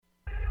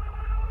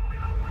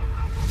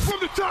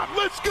the top.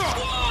 Let's go.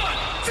 1,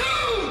 2,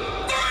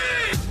 3.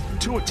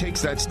 Tua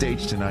takes that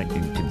stage tonight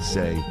and can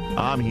say,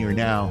 I'm here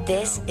now.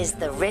 This is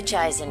the Rich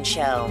Eisen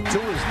Show.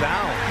 Tua's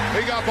down.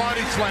 He got body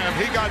slammed.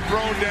 He got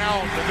thrown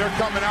down, and they're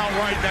coming out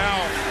right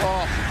now.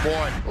 Oh,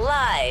 boy.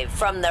 Live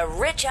from the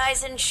Rich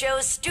Eisen Show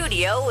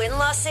studio in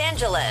Los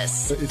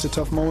Angeles. It's a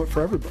tough moment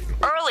for everybody.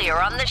 Earlier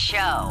on the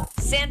show,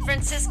 San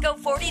Francisco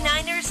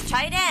 49ers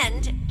tight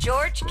end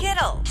George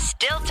Kittle.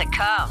 Still to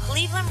come,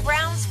 Cleveland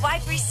Browns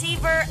wide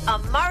receiver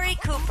Amari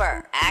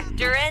Cooper.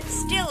 Actor and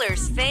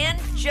Steelers fan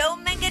Joe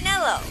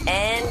Manganiello.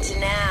 And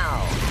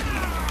now,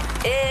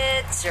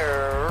 it's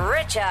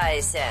Rich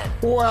Eisen.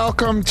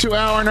 Welcome to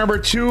hour number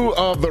 2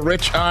 of the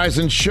Rich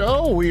Eisen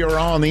Show. We are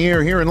on the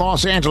air here in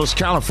Los Angeles,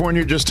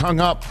 California. Just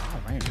hung up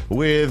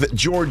with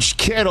George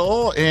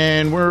Kittle,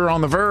 and we're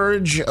on the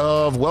verge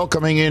of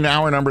welcoming in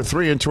hour number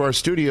 3 into our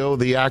studio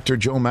the actor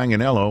Joe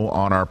Manganiello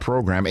on our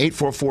program.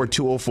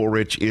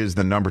 844-204-RICH is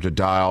the number to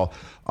dial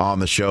on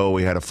the show.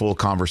 We had a full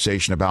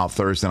conversation about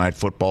Thursday Night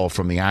Football,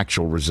 from the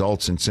actual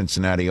results in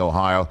Cincinnati,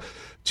 Ohio,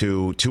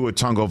 to Tua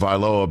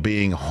Tagovailoa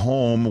being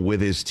home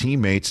with his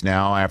teammates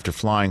now after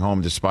flying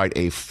home despite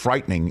a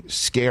frightening,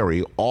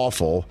 scary,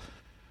 awful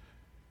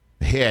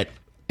hit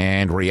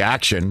and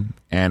reaction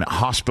and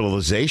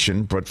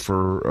hospitalization, but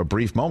for a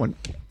brief moment.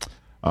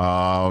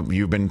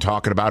 You've been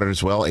talking about it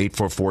as well.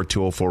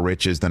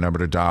 844-204-RICH is the number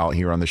to dial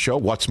here on the show.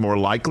 What's more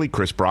likely?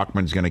 Chris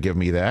Brockman's going to give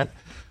me that.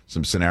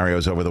 Some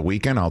scenarios over the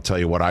weekend. I'll tell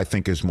you what I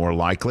think is more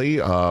likely.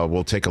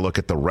 We'll take a look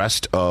at the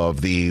rest of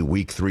the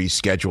Week 3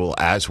 schedule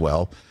as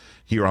well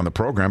here on the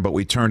program. But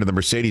we turn to the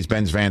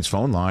Mercedes-Benz Vans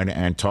phone line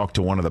and talk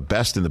to one of the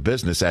best in the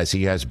business, as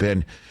he has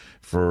been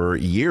for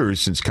years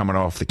since coming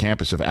off the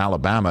campus of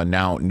Alabama,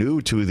 now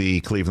new to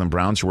the Cleveland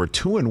Browns, who are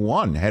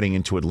 2-1 heading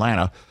into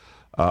Atlanta.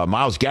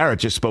 Myles Garrett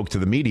just spoke to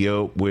the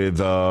media with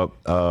a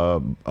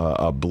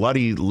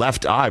bloody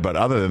left eye, but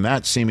other than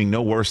that, seeming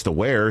no worse the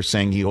wear,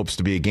 saying he hopes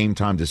to be a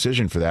game-time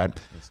decision for that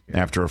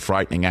after a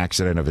frightening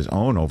accident of his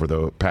own over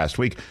the past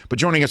week. But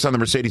joining us on the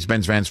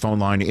Mercedes-Benz Vans phone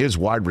line is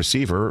wide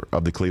receiver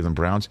of the Cleveland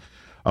Browns,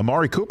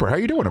 Amari Cooper. How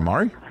you doing,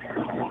 Amari?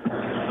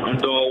 I'm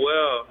doing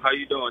well. How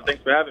you doing?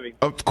 Thanks for having me.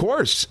 Of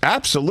course.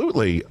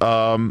 Absolutely.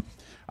 I'm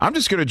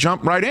just going to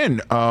jump right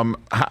in.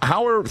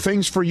 How are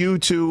things for you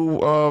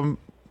to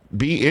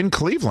be in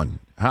Cleveland?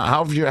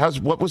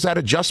 What was that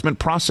adjustment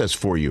process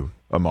for you,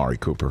 Amari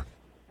Cooper?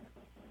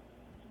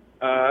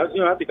 I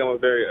think I'm a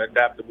very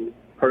adaptable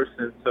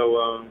person.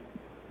 So,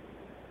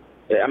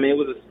 it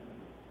was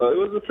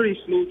a pretty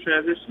smooth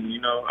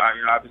transition. I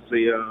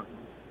obviously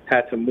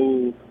had to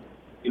move,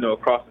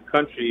 across the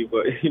country,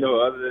 but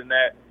other than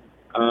that,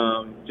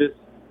 just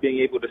being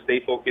able to stay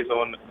focused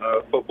on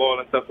football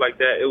and stuff like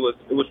that, it was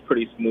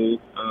pretty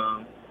smooth.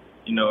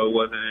 It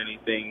wasn't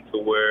anything to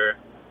where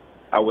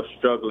I was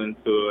struggling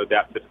to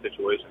adapt to the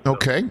situation.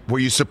 Okay. Were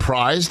you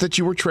surprised that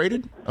you were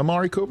traded,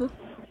 Amari Cooper?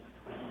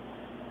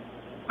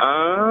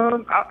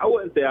 I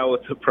wouldn't say I was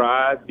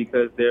surprised,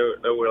 because there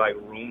were like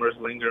rumors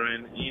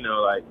lingering.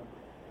 Like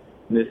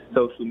in this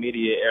social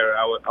media era,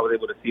 I was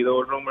able to see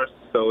those rumors,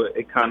 so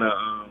it kind of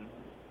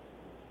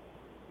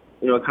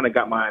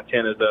got my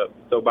antennas up.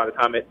 So by the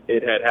time it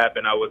had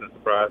happened, I wasn't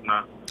surprised.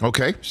 Nah.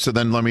 Okay. So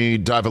then let me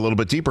dive a little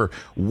bit deeper.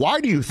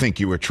 Why do you think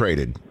you were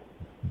traded,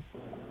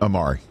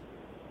 Amari?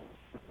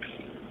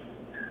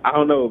 I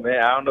don't know,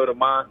 man. I don't know the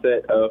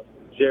mindset of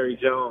Jerry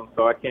Jones,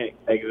 so I can't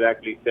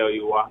exactly tell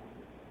you why.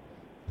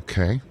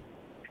 Okay.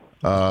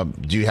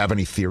 Do you have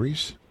any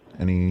theories?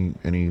 Any?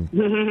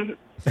 There's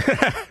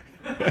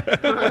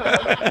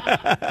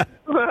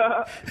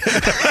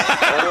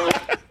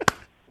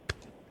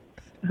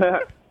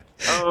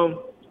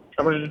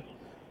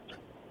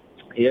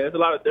a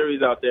lot of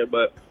theories out there,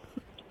 but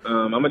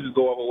I'm gonna just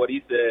go over what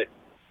he said.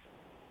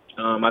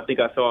 I think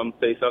I saw him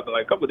say something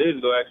like a couple of days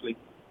ago, actually.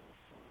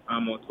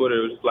 On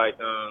Twitter, it was like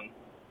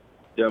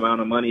the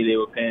amount of money they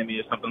were paying me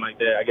or something like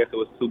that. I guess it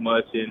was too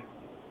much, and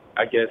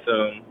I guess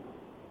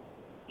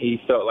he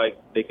felt like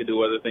they could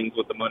do other things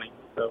with the money.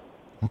 So.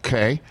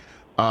 Okay.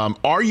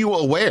 Are you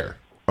aware,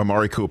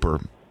 Amari Cooper,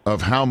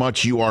 of how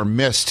much you are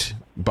missed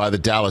by the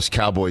Dallas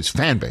Cowboys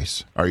fan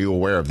base? Are you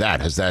aware of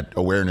that? Has that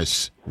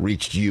awareness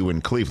reached you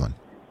in Cleveland,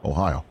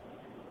 Ohio?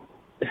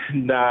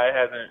 Nah, it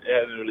hasn't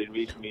really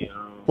reached me.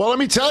 Well, let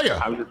me tell you.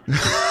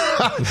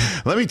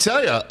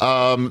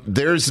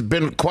 There's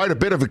been quite a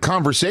bit of a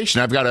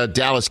conversation. I've got a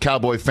Dallas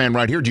Cowboy fan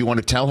right here. Do you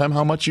want to tell him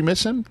how much you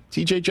miss him,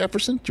 TJ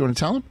Jefferson? Do you want to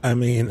tell him? I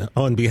mean,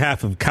 on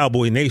behalf of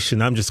Cowboy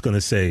Nation, I'm just going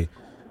to say,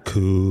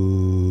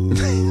 Coop.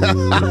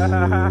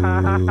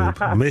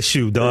 Miss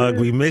you, dog.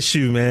 We miss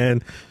you,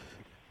 man.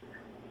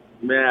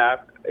 Man,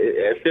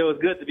 it feels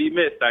good to be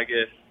missed, I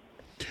guess.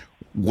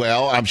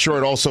 Well, I'm sure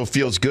it also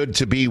feels good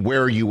to be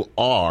where you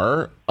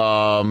are.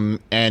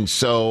 And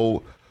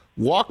so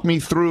walk me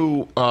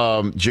through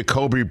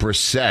Jacoby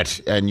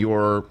Brissett and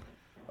your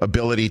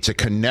ability to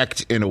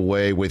connect in a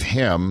way with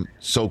him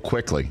so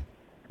quickly,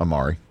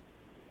 Amari.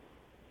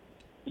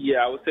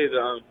 Yeah, I would say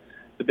the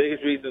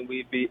biggest reason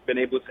we've been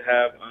able to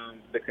have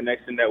the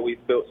connection that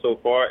we've built so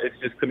far is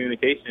just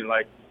communication.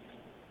 Like,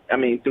 I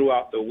mean,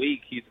 throughout the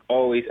week, he's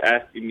always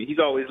asking me. He's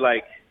always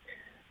like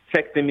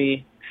texting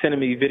me, sending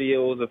me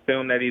videos of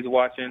film that he's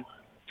watching,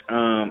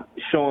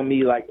 showing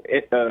me like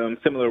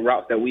similar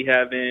routes that we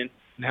have in,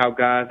 and how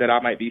guys that I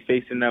might be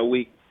facing that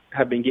week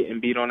have been getting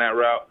beat on that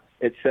route,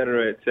 et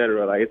cetera, et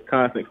cetera. Like, it's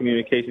constant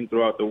communication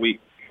throughout the week.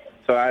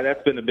 So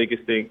that's been the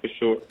biggest thing for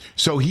sure.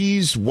 So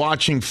he's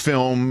watching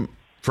film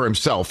for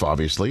himself,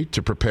 obviously,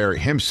 to prepare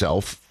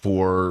himself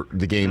for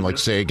the game,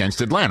 let's say,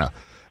 against Atlanta.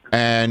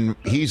 And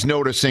he's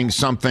noticing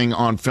something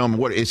on film.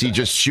 What is he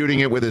just shooting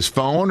it with his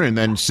phone and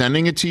then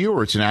sending it to you,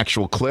 or it's an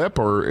actual clip,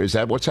 or is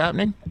that what's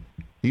happening?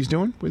 He's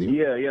doing with you?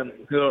 Yeah.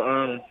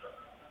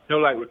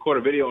 He'll like record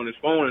a video on his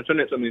phone and send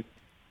it to me,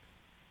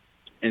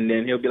 and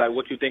then he'll be like,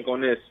 "What you think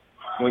on this?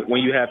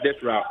 When you have this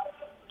route?"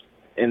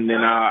 And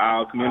then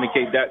I'll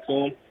communicate that to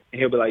him, and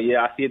he'll be like,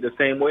 "Yeah, I see it the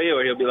same way,"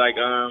 or he'll be like,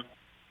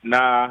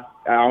 "Nah,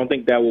 I don't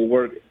think that will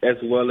work as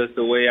well as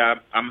the way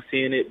I'm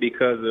seeing it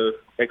because of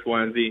X,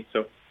 Y, and Z."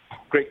 So.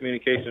 Great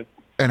communication.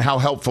 And how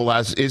helpful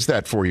is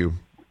that for you?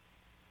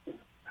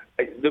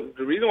 The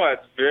reason why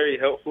it's very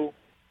helpful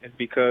is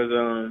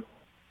because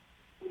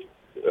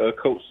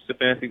Coach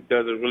Stefanski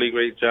does a really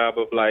great job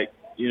of, like,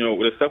 with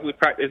the stuff we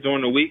practice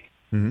during the week,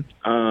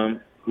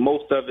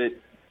 most of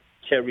it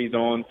carries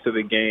on to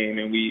the game,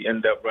 and we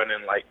end up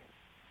running, like,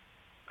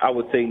 I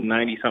would say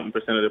 90-something%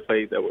 of the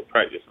plays that we're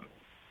practicing.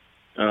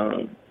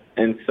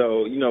 And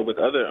so, with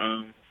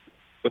other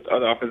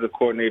offensive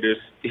coordinators,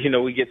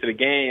 we get to the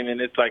game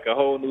and it's like a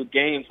whole new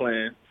game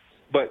plan.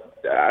 But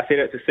I say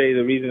that to say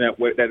the reason that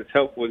it's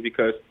helpful is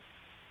because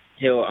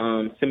he'll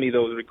send me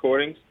those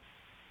recordings,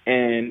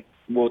 and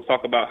we'll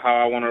talk about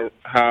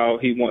how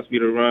he wants me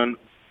to run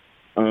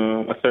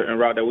a certain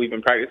route that we've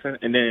been practicing,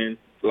 and then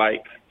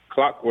like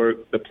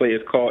clockwork, the play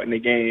is called in the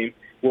game.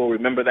 We'll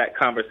remember that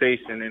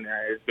conversation, and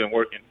it's been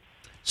working.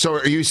 So,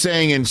 are you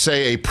saying in,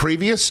 say, a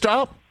previous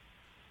stop,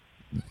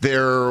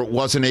 there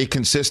wasn't a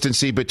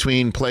consistency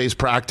between plays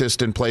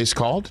practiced and plays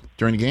called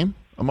during the game,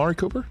 Amari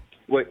Cooper?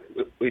 Wait,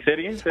 say it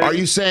again? Are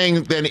you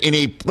saying then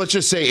let's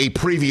just say a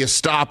previous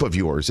stop of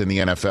yours in the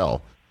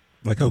NFL,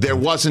 there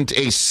wasn't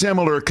a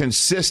similar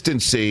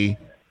consistency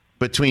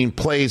between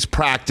plays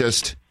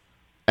practiced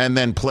and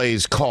then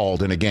plays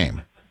called in a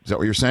game? Is that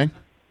what you're saying?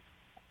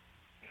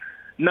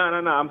 No.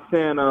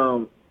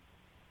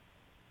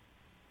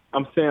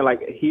 I'm saying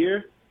like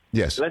here.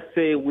 Yes. Let's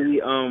say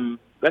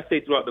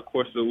throughout the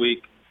course of the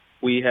week,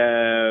 we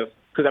have,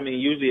 because, I mean,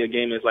 usually a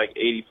game is like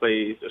 80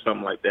 plays or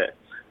something like that.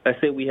 Let's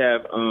say we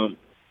have 90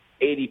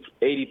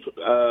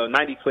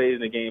 plays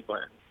in the game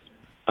plan.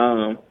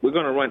 We're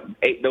going to run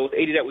those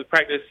 80 that we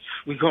practice,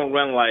 we're going to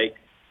run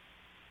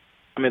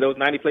those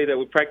 90 plays that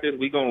we practice,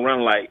 we're going to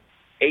run like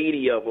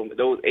 80 of them,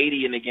 those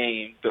 80 in the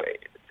game.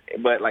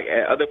 But like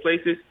at other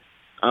places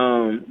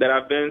that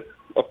I've been,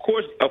 of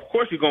course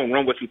you're going to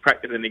run what you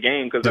practice in the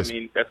game because, yes. I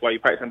mean, that's why you're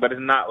practicing, but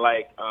it's not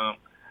like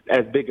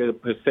as big a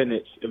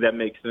percentage, if that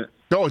makes sense.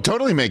 No, it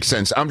totally makes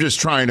sense. I'm just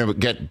trying to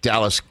get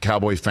Dallas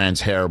Cowboy fans'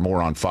 hair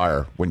more on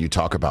fire when you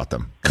talk about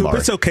them. Coop,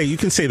 it's okay. You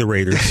can say the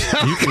Raiders.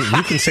 you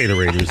can say the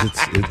Raiders.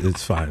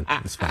 It's fine.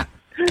 It's fine.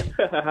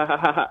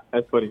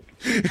 That's funny.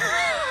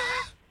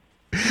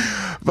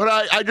 But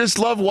I just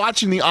love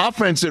watching the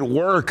offense at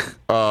work,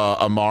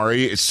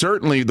 Amari. It's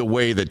certainly the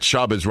way that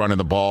Chubb is running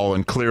the ball,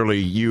 and clearly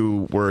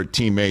you were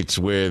teammates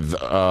with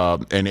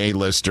an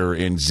A-lister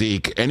in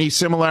Zeke. Any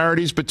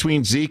similarities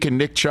between Zeke and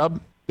Nick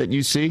Chubb that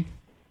you see,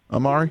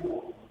 Amari?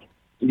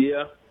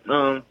 Yeah,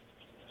 a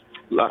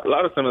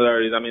lot of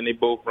similarities. I mean, they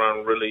both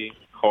run really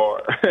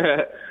hard.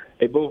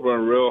 They both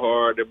run real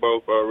hard. They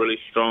both are really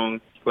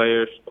strong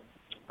players.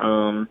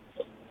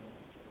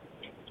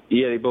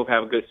 They both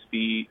have good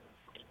speed.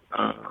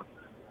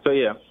 So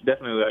yeah,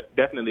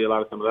 definitely a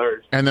lot of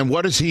similarities. And then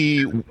what does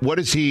he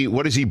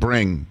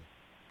bring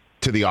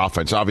to the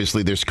offense?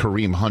 Obviously, there's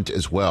Kareem Hunt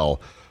as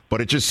well,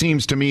 but it just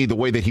seems to me the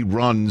way that he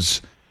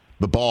runs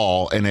the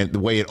ball and the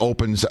way it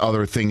opens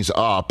other things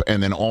up,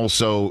 and then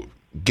also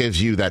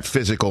gives you that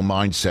physical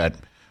mindset.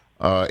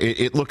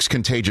 It looks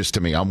contagious to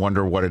me. I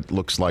wonder what it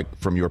looks like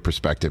from your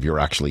perspective. You're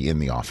actually in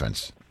the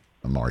offense,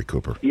 Amari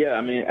Cooper. Yeah,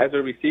 I mean, as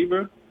a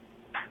receiver,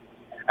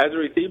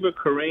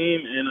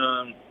 Kareem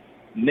and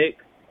Nick,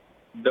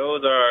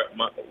 those are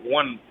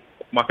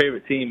my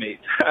favorite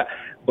teammates.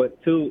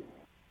 But two,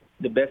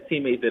 the best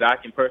teammates that I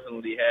can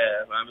personally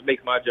have. It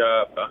makes my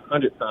job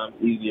 100 times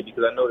easier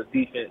because I know the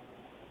defense.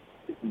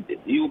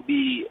 You'll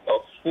be a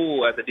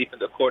fool as a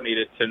defensive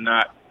coordinator to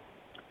not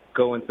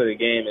go into the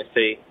game and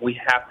say, we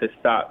have to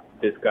stop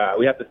this guy.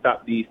 We have to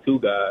stop these two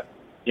guys.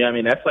 You know what I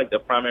mean? That's like the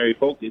primary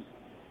focus.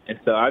 And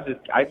so I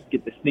just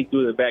get to sneak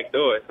through the back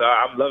door. So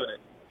I'm loving it.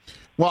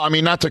 Well, I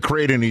mean, not to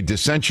create any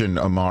dissension,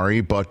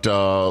 Amari, but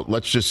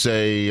let's just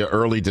say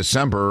early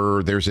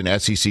December, there's an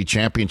SEC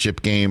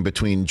championship game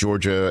between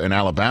Georgia and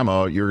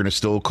Alabama. You're going to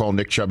still call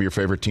Nick Chubb your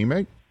favorite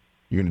teammate?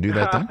 You're going to do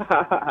that then?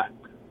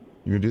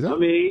 You going to do that? I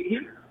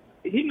mean,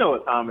 he knows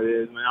what time it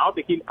is, man. I don't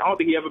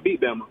think he ever beat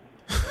Bama.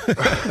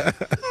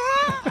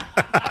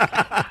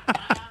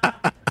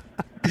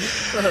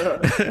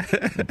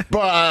 But,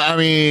 I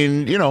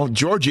mean,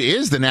 Georgia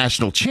is the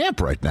national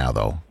champ right now,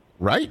 though,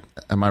 right?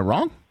 Am I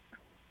wrong?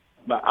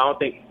 But I don't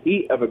think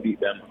he ever beat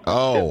them.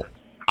 Oh,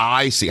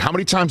 I see. How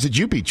many times did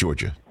you beat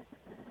Georgia?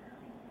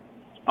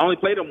 I only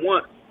played them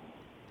once.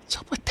 What's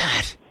up with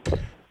that?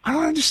 I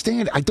don't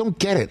understand. I don't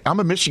get it. I'm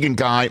a Michigan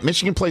guy.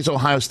 Michigan plays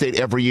Ohio State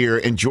every year,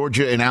 and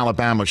Georgia and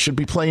Alabama should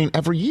be playing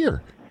every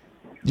year.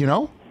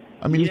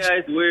 I mean,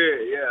 it's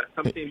weird. Yeah,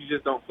 some teams you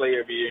just don't play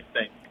every year.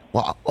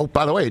 Well,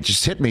 by the way, it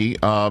just hit me.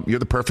 You're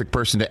the perfect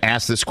person to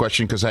ask this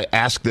question because I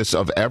ask this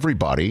of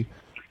everybody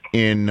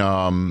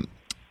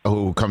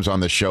who comes on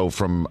the show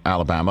from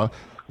Alabama.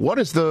 What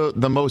is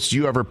the most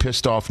you ever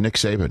pissed off Nick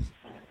Saban?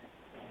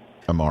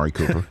 Amari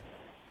Cooper.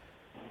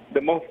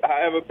 The most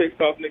I ever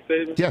pissed off Nick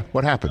Saban? Yeah,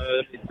 what happened?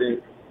 Let me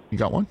think. You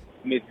got one?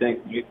 Let me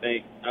think.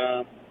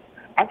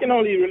 I can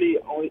only really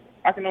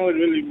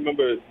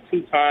remember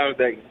 2 times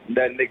that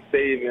Nick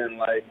Saban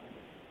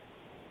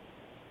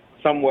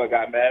somewhat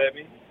got mad at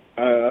me.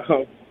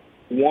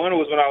 One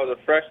was when I was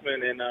a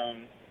freshman, and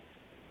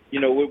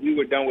we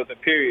were done with the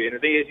period. And the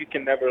thing is, you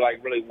can never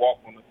really walk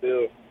on the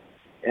field.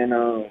 And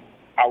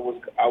I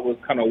was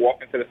kind of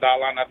walking to the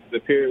sideline after the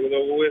period was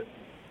over with,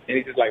 and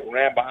he just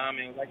ran behind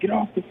me and was like, "Get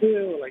off the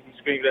field!" He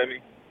screamed at me.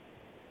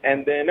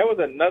 And then there was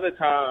another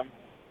time.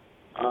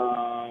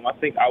 I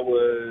think I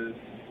was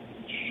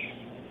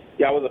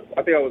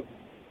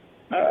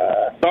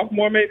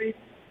sophomore maybe.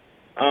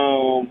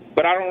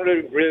 But I don't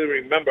really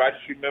remember. I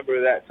just remember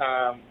that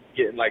time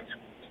getting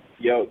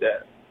yelled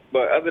at.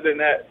 But other than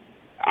that,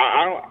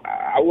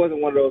 I wasn't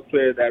one of those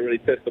players that really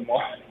pissed them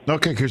off.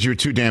 Okay, because you were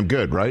too damn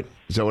good, right?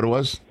 Is that what it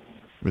was?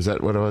 Was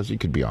that what it was? You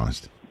could be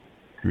honest.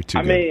 You were too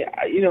good. I mean,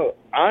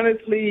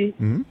 honestly,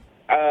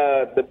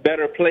 the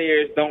better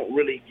players don't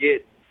really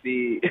get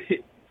get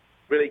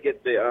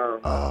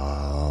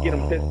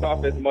them pissed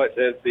off as much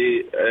as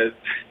the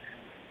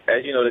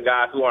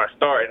guys who aren't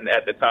starting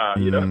at the time.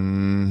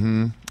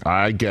 Mm-hmm.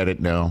 I get it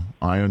now.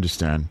 I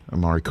understand.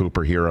 Amari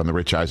Cooper here on the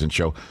Rich Eisen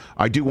Show.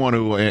 I do want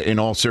to, in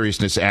all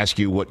seriousness, ask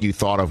you what you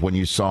thought of when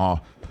you saw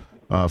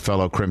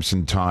fellow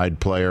Crimson Tide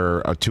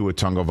player Tua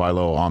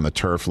Tagovailoa on the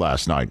turf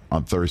last night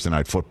on Thursday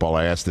Night Football.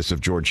 I asked this of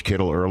George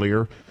Kittle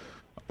earlier.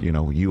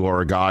 You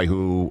are a guy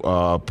who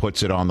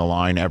puts it on the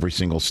line every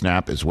single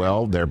snap as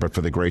well. But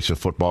for the grace of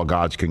football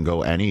gods can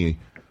go any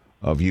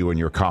of you and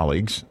your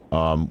colleagues.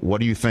 What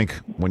do you think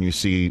when you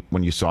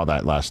saw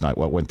that last night?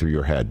 What went through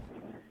your head,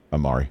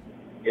 Amari?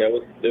 Yeah, it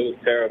was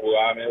terrible.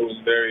 I mean, it was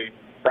very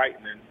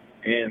frightening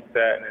and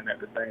saddening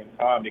at the same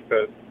time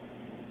because,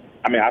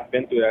 I've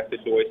been through that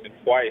situation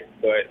twice,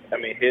 but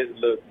his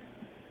was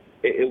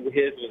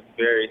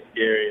very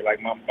scary.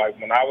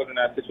 When I was in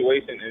that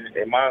situation,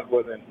 and mine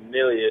wasn't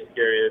nearly as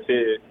scary as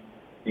his.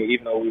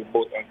 Even though we were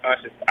both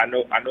unconscious, I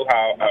know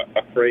how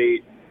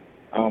afraid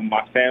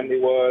my family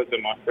was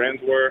and my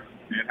friends were,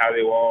 and how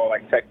they were all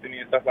texting me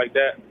and stuff like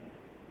that.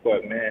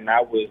 But man,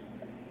 that was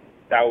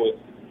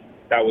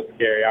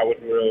scary. I was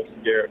real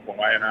scared for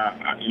him, and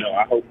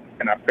I hope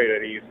and I pray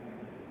that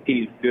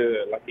he's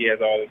good, he has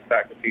all his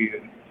faculties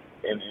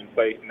in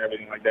place and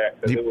everything like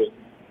that. Because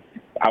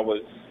I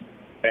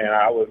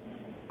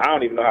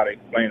don't even know how to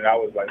explain it. I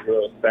was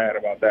real sad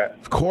about that.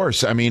 Of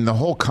course, the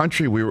whole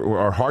country,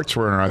 our hearts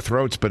were in our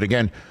throats. But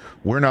again,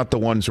 we're not the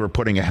ones who are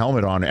putting a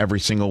helmet on every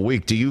single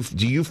week. Do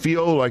you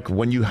feel like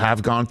when you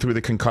have gone through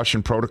the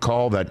concussion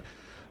protocol that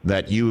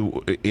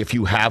you, if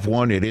you have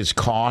one, it is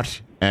caught?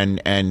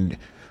 And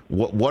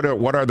what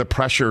are the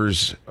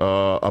pressures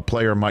a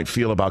player might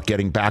feel about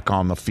getting back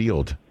on the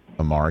field,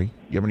 Amari?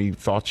 You have any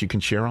thoughts you can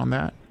share on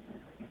that?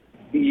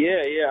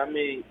 Yeah.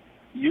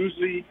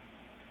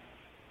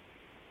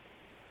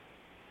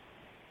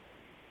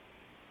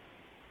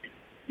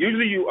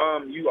 Usually you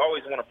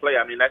always want to play.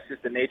 That's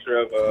just the nature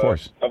of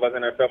us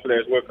NFL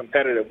players. We're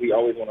competitive. We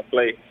always want to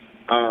play.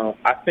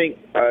 I think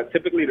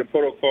typically the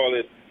protocol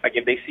is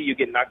if they see you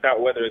get knocked out,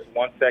 whether it's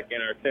 1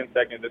 second or 10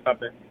 seconds or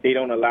something, they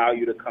don't allow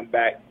you to come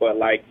back. But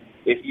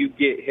if you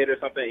get hit or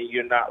something and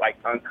you're not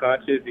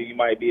unconscious and you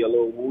might be a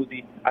little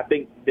woozy, I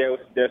think there's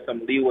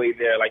some leeway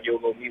there. You'll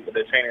go meet with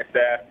the training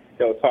staff.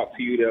 They'll talk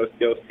to you.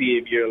 They'll see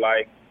if you're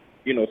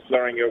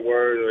slurring your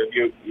words or if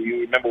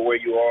you remember where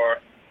you are.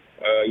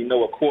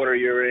 What quarter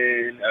you're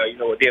in,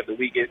 what day of the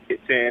week it's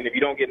in. If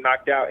you don't get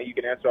knocked out and you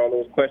can answer all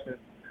those questions,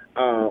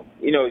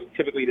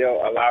 typically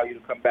they'll allow you to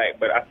come back.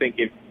 But I think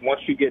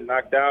once you get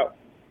knocked out,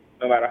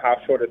 no matter how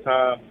short a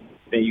time,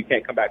 then you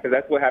can't come back. Because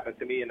that's what happened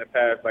to me in the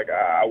past.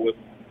 I was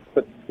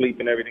put to sleep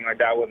and everything like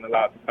that. I wasn't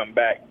allowed to come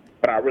back.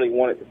 But I really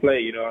wanted to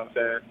play, you know what I'm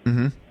saying?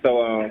 Mm-hmm.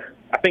 So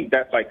I think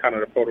that's kind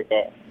of the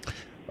protocol.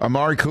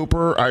 Amari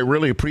Cooper, I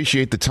really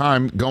appreciate the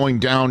time going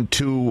down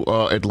to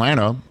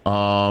Atlanta,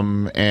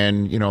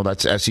 and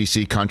that's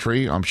SEC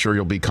country. I'm sure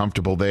you'll be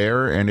comfortable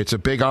there, and it's a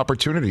big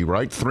opportunity,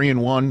 right?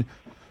 3-1,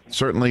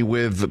 certainly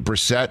with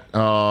Brissett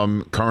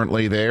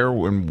currently there,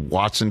 and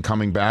Watson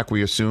coming back,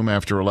 we assume,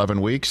 after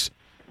 11 weeks.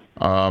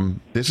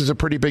 This is a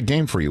pretty big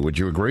game for you. Would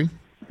you agree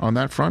on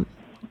that front,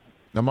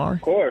 Amari?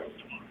 Of course.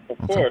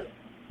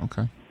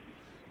 Okay. Do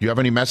you have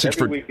any message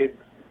every week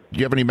Do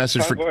you have any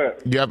message for? Go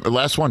ahead. You have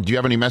last one. Do you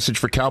have any message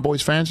for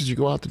Cowboys fans as you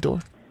go out the door?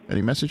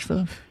 Any message for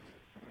them?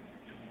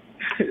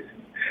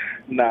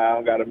 Nah, I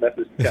don't got a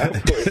message to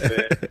Cowboys,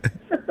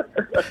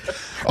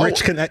 man.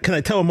 Rich, can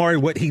I tell Amari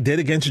what he did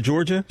against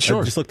Georgia?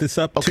 Sure. I just looked this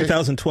up. Okay.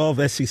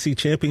 2012 SEC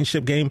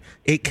championship game,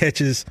 8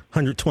 catches,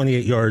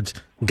 128 yards,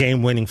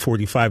 game-winning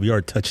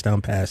 45-yard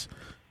touchdown pass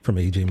from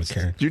A.J.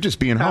 McCarron. You're just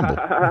being humble.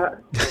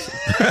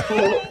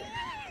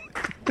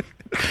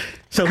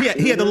 So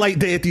he had a light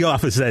day at the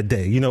office that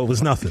day. You know, it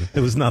was nothing. It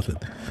was nothing.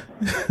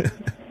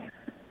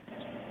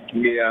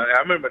 Yeah, I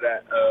remember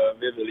that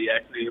vividly,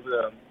 actually. It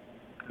was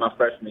my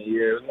freshman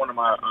year. It was one of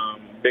my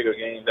bigger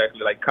games,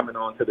 actually, like coming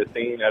onto the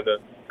scene as a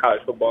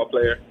college football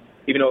player.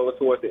 Even though it was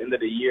towards the end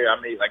of the year, I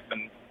made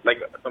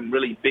some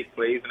really big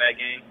plays in that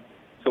game,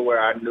 to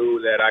where I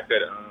knew that I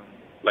could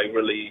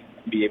really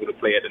be able to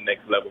play at the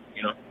next level.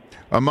 You know.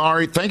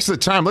 Amari, thanks for the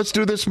time. Let's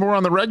do this more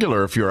on the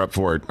regular if you're up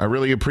for it. I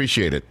really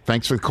appreciate it.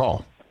 Thanks for the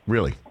call.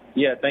 Really.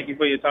 Yeah, thank you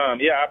for your time.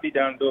 Yeah, I'll be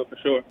down to do it for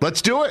sure.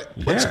 Let's do it.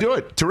 Let's do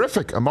it.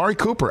 Terrific. Amari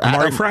Cooper.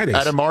 Amari Fridays.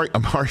 At Amari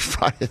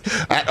Friday.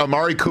 At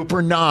Amari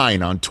Cooper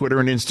 9 on Twitter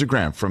and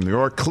Instagram from New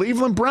York.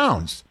 Cleveland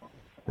Browns.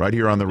 Right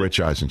here on the Rich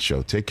Eisen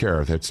Show. Take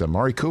care. That's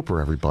Amari Cooper,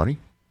 everybody.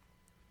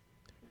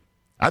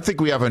 I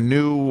think we have a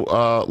new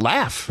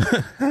laugh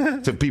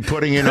to be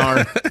putting in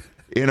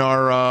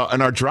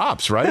our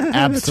drops, right?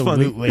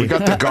 Absolutely. We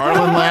got the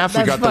Garland laugh.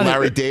 We got funny. the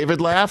Larry David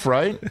laugh,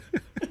 right?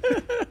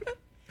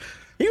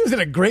 He was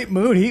in a great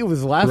mood. He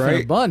was laughing a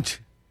Right.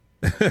 bunch.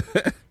 I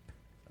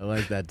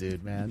like that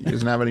dude, man. He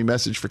doesn't have any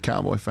message for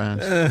Cowboy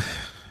fans.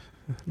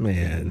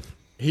 Man.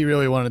 He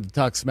really wanted to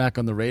talk smack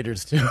on the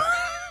Raiders, too.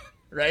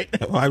 Right?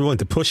 Well, I wanted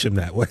to push him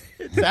that way.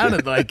 It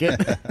sounded like it.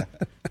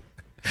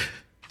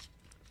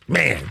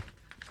 Man.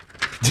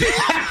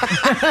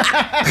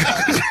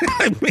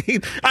 I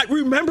mean, I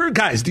remember,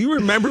 guys, do you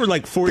remember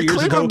like 4 The years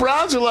ago? Cleveland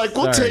Browns are like,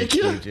 we'll Sorry, take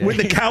you. TJ. When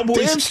the Cowboys,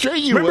 Damn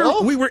straight you remember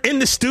will. we were in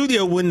the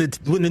studio when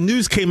the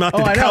news came out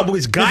that I the know.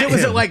 Cowboys 'Cause got it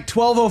was him. at like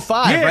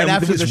 12:05, yeah, right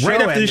after it was the show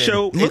right after the ended.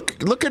 show.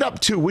 Look it up,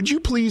 too. Would you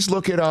please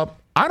look it up?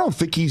 I don't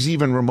think he's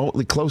even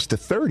remotely close to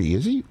 30,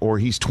 is he? Or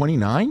he's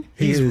 29?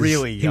 He's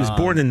really He was young.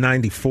 born in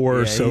 94,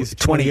 Yeah, so he's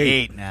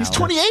 28 now. He's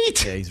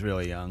 28. Yeah, he's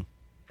really young.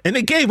 And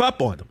they gave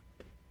up on him.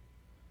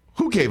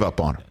 Who gave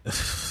up on him?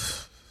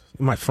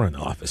 My front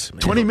office,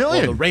 man. 20 Well,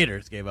 million. the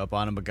Raiders gave up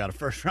on him, but got a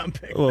first-round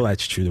pick. Well,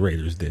 that's true. The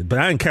Raiders did, but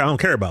I don't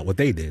care about what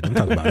they did. I'm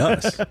talking about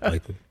us.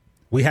 Like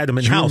we had them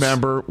in Do you house.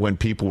 remember when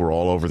people were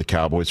all over the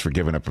Cowboys for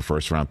giving up a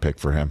first-round pick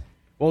for him?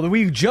 Well,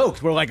 we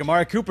joked. We're like,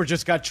 Amari Cooper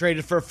just got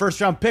traded for a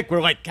first-round pick. We're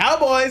like,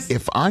 Cowboys!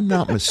 If I'm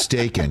not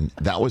mistaken,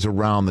 that was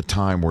around the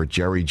time where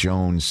Jerry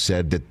Jones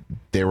said that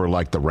they were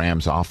like the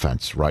Rams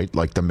offense, right?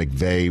 Like the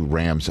McVay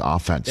Rams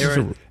offense.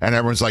 And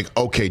everyone's like,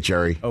 okay,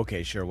 Jerry.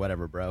 Okay, sure,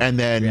 whatever, bro. And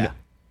then Yeah.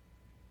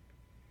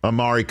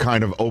 Amari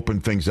kind of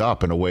opened things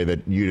up in a way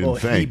that you didn't Well,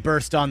 he think.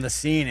 burst on the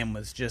scene and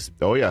was just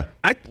Oh, yeah.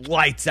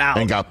 lights out.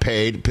 And got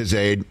paid,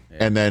 pizzade,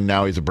 and then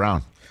now he's a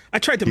Brown. I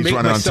tried to He's make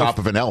running myself on top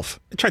of an elf.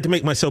 I tried to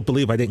make myself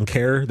believe I didn't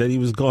care that he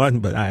was gone,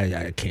 but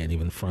I can't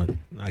even front.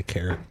 I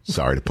care,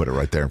 Sorry to put it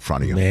right there in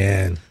front of you.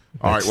 man.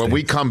 All right, That when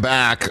we stinks. come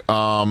back,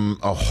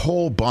 a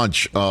whole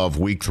bunch of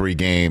Week 3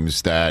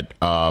 games that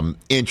whole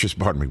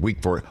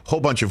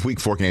bunch of Week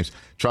 4 games.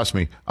 Trust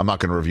me, I'm not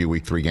going to review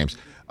Week 3 games.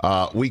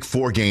 Week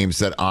 4 games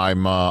that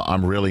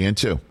I'm really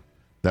into,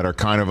 that are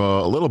kind of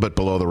a little bit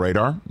below the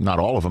radar. Not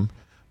all of them,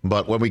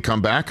 but when we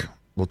come back,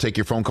 we'll take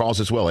your phone calls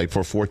as well.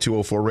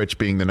 844-204-RICH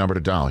being the number to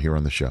dial here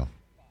on the show.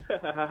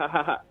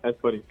 That's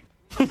funny.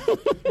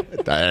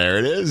 There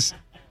it is.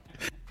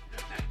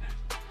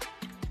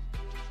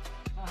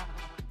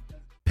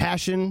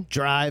 Passion,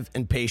 drive,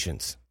 and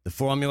patience. The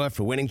formula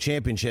for winning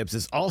championships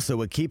is also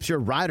what keeps your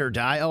ride or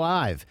die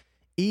alive.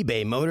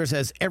 eBay Motors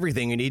has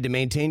everything you need to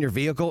maintain your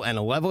vehicle and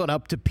level it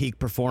up to peak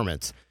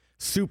performance.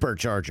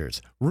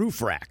 Superchargers,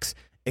 roof racks,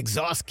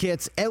 exhaust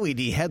kits,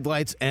 LED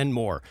headlights, and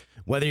more.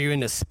 Whether you're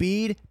into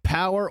speed,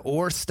 power,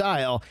 or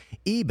style,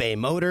 eBay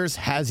Motors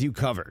has you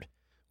covered.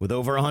 With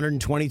over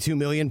 122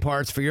 million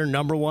parts for your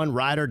number one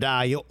ride or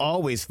die, you'll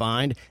always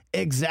find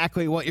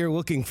exactly what you're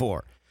looking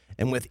for.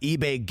 And with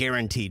eBay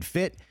Guaranteed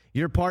Fit,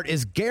 your part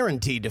is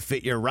guaranteed to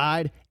fit your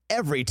ride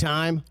every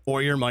time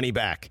or your money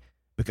back.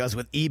 Because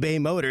with eBay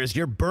Motors,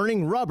 you're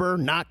burning rubber,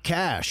 not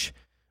cash.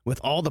 With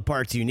all the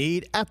parts you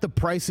need at the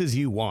prices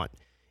you want.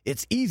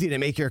 It's easy to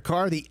make your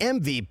car the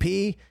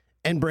MVP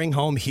and bring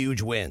home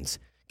huge wins.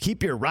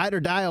 Keep your ride or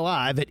die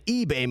alive at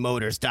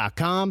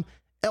ebaymotors.com.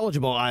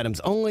 Eligible items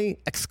only.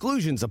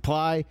 Exclusions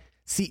apply.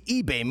 See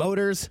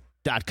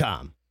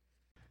ebaymotors.com.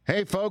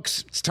 Hey,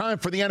 folks, it's time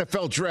for the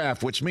NFL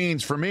draft, which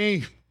means for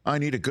me, I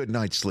need a good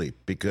night's sleep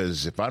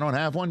because if I don't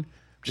have one,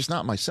 I'm just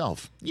not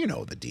myself. You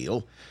know the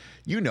deal.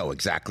 You know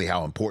exactly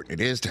how important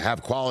it is to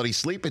have quality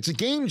sleep. It's a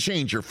game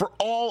changer for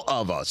all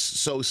of us.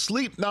 So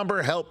Sleep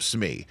Number helps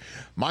me.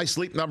 My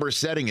Sleep Number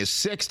setting is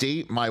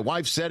 60. My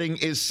wife's setting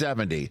is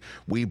 70.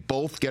 We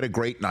both get a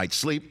great night's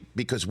sleep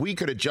because we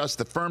could adjust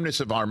the firmness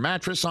of our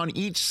mattress on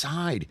each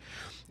side.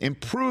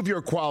 Improve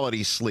your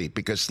quality sleep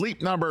because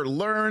Sleep Number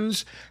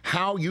learns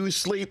how you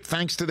sleep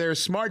thanks to their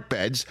smart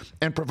beds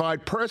and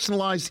provide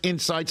personalized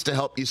insights to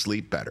help you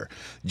sleep better.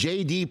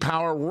 J.D.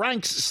 Power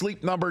ranks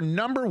Sleep Number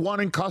number 1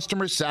 in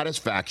customer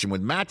satisfaction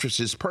with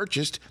mattresses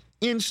purchased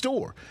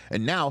in-store.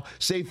 And now,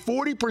 save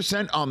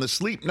 40% on the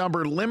Sleep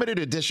Number limited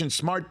edition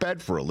smart bed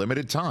for a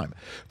limited time.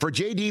 For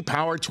J.D.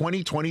 Power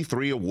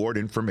 2023 award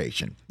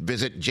information,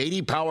 visit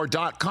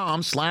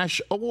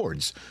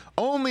jdpower.com/awards.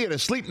 Only at a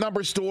Sleep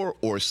Number store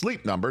or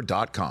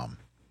sleepnumber.com.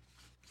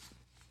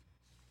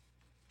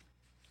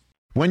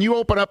 When you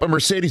open up a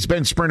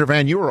Mercedes-Benz Sprinter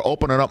van, you are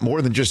opening up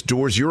more than just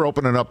doors. You're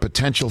opening up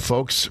potential,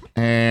 folks,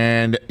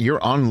 and you're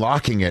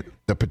unlocking it.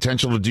 The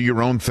potential to do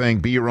your own thing,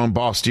 be your own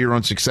boss, do your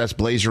own success,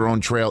 blaze your own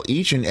trail.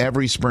 Each and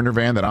every Sprinter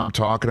van that I'm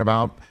talking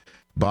about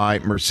by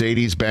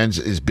Mercedes-Benz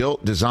is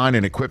built, designed,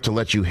 and equipped to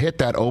let you hit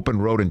that open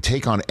road and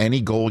take on any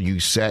goal you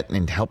set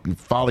and help you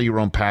follow your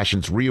own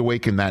passions,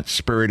 reawaken that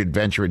spirit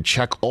adventure, and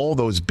check all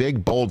those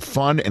big, bold,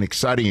 fun, and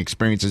exciting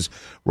experiences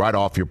right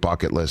off your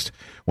bucket list.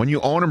 When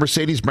you own a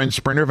Mercedes-Benz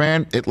Sprinter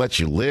van, it lets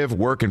you live,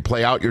 work, and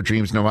play out your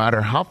dreams no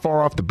matter how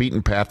far off the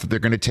beaten path that they're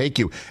going to take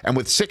you. And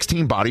with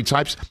 16 body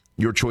types,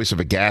 your choice of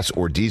a gas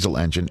or diesel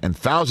engine, and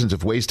thousands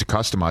of ways to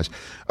customize,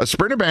 a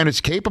Sprinter van is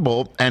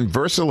capable and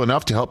versatile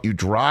enough to help you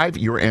drive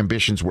your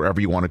ambitions wherever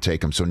you want to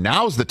take them. So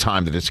now's the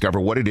time to discover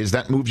what it is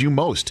that moves you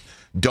most.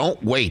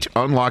 Don't wait.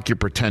 Unlock your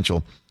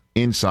potential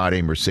inside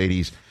a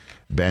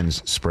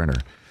Mercedes-Benz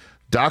Sprinter.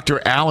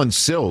 Dr. Alan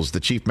Sills, the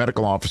chief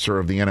medical officer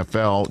of the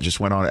NFL, just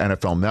went on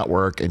NFL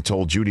Network and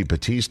told Judy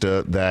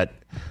Battista that,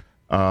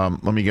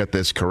 let me get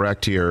this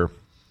correct here,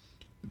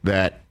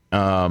 that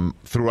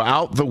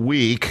throughout the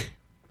week,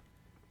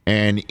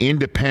 an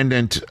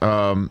independent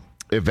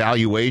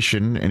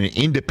evaluation and an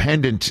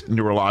independent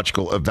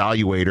neurological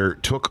evaluator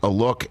took a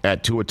look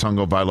at Tua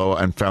Tagovailoa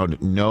and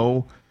found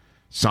no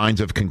signs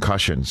of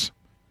concussions.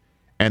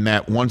 And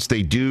that once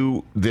they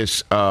do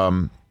this,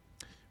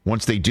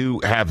 once they do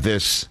have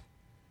this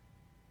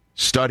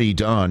study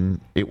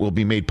done, it will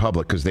be made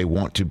public because they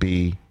want to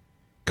be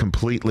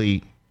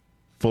completely,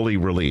 fully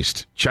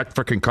released. Checked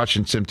for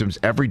concussion symptoms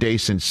every day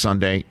since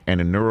Sunday,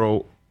 and a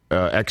neuro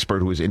expert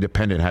who is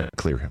independent had to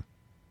clear him.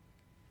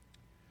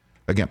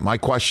 Again, my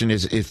question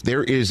is, if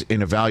there is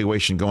an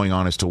evaluation going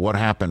on as to what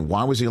happened,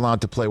 why was he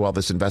allowed to play while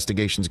this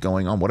investigation is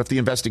going on? What if the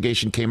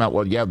investigation came out,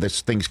 well, yeah,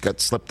 this thing's got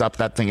slipped up,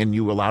 that thing, and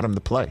you allowed him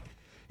to play?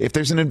 If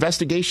there's an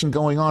investigation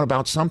going on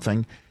about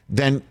something,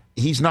 then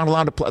he's not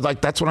allowed to play. Like,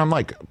 that's what I'm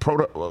like.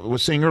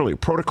 Was saying earlier,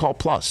 Protocol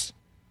Plus.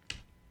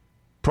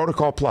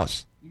 Protocol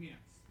Plus.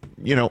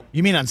 You know,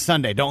 you mean on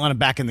Sunday? Don't let him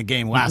back in the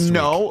game last week.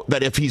 No,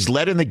 that if he's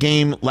led in the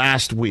game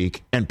last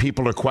week and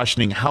people are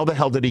questioning how the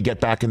hell did he get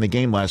back in the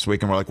game last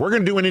week, and we're like, we're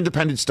going to do an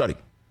independent study,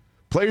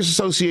 Players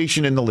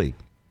Association in the league.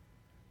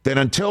 Then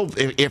until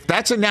if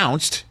that's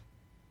announced,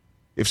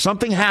 if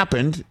something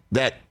happened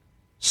that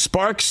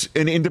sparks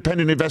an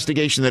independent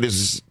investigation that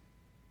is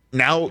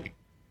now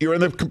you're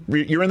in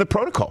the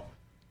protocol.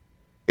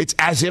 It's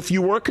as if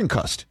you were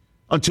concussed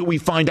until we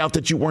find out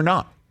that you were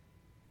not.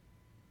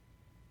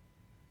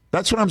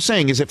 That's what I'm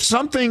saying, is if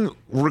something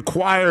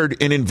required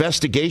an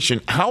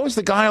investigation, how is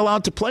the guy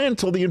allowed to play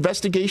until the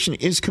investigation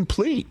is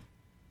complete?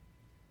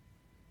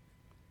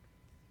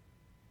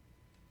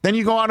 Then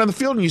you go out on the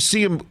field and you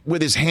see him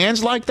with his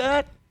hands like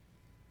that?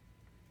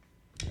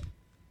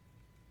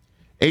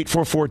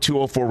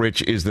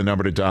 844-204-RICH is the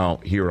number to dial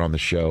here on the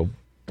show.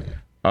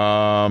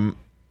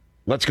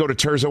 Let's go to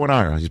Terzo and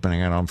Ira. He's been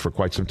hanging on for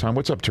quite some time.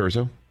 What's up,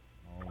 Terzo?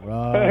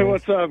 Right. Hey,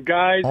 what's up,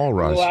 guys? All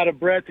right. A little out of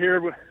breath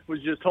here.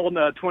 Was just holding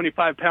a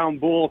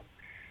 25-pound bull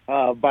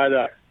by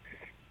the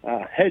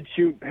head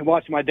chute and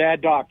watching my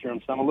dad doctor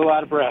him, so I'm a little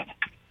out of breath.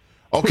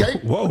 Okay.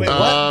 Whoa. Wait,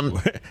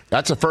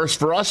 that's a first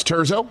for us,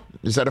 Terzo.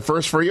 Is that a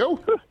first for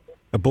you?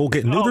 A bull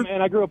getting neutered? Oh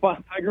man, I grew up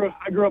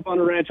on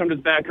a ranch. I'm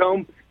just back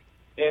home,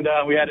 and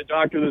we had to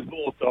doctor this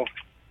bull, so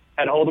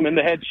I had to hold him in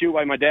the head chute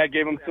while my dad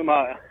gave him some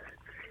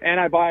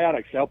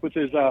antibiotics to help with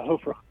his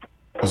hoof rot.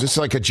 Is this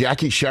like a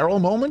Jackie Sherrill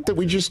moment that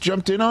we just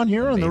jumped in on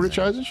here on the Rich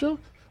Eisen Show?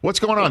 What's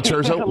going on,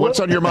 Terzo? What's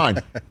on your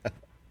mind?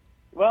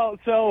 Well,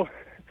 so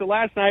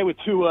last night with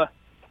Tua,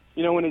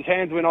 when his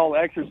hands went all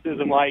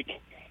exorcism,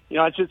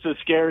 it's just a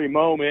scary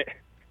moment,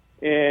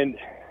 and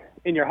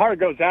your heart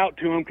goes out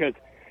to him because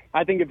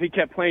I think if he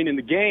kept playing in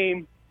the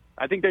game,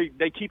 I think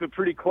they keep it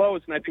pretty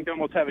close, and I think they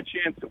almost have a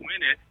chance to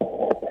win it.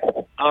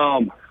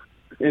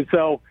 And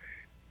so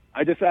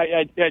I just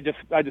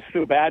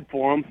feel bad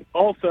for him.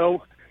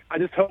 Also, I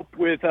just hope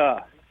with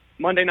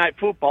Monday Night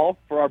Football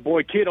for our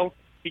boy Kittle,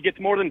 he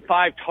gets more than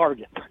 5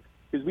 targets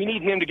because we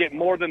need him to get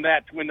more than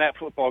that to win that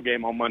football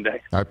game on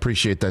Monday. I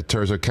appreciate that,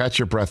 Terzo. Catch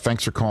your breath.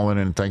 Thanks for calling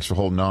in and thanks for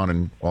holding on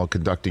and while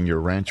conducting your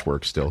ranch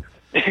work still.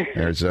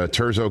 There's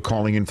Terzo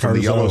calling in from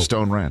the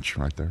Yellowstone Ranch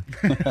right there.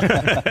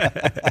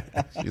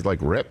 He's like,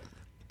 rip.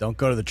 Don't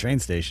go to the train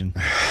station.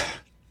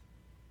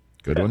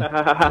 Good one.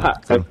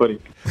 That's funny.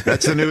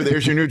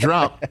 There's your new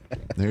drop.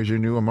 There's your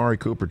new Amari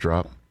Cooper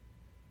drop.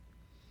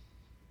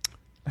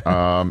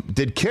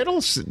 Did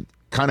Kittle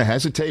kind of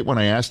hesitate when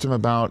I asked him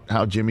about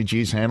how Jimmy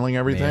G's handling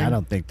everything? I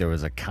don't think there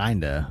was a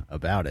kinda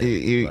about it.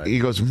 He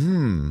goes,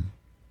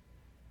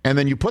 And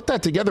then you put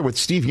that together with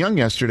Steve Young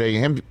yesterday,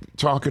 him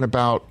talking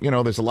about,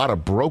 there's a lot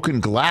of broken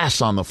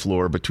glass on the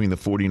floor between the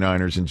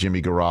 49ers and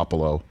Jimmy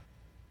Garoppolo.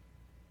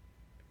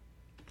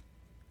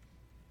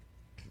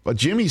 But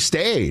Jimmy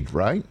stayed,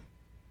 right?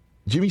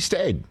 Jimmy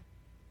stayed.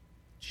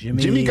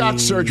 Jimmy got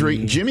surgery.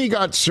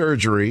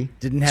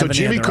 Didn't have so any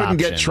Jimmy other couldn't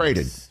get options.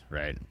 traded.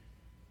 Right.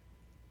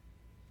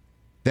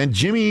 Then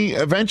Jimmy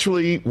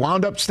eventually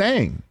wound up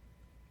staying.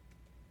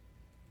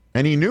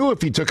 And he knew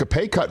if he took a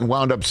pay cut and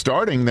wound up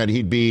starting that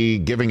he'd be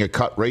giving a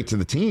cut rate to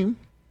the team.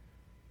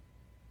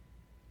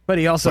 But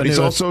he also he's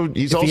knew also if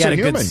he had a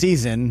human. good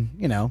season,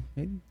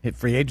 he'd hit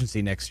free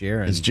agency next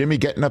year. And Is Jimmy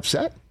getting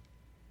upset?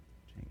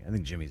 I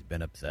think Jimmy's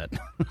been upset.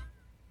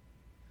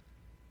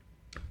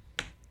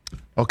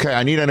 Okay,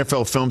 I need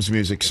NFL Films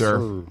music,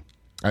 sir.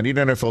 I need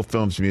NFL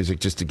Films music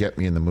just to get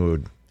me in the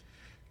mood.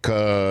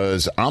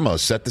 Because I'm going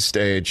to set the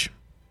stage.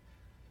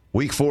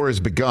 Week 4 has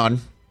begun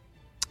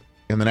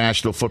in the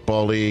National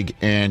Football League,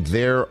 and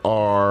there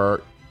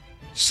are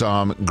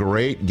some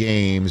great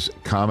games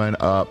coming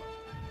up.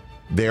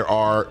 There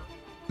are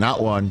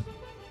not 1,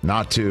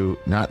 not 2,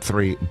 not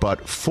 3,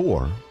 but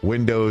 4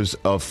 windows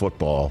of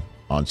football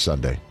on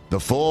Sunday. The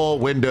full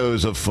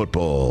windows of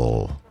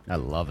football. I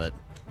love it.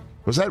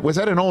 Was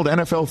that an old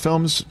NFL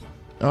Films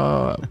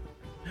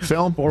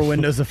film? 4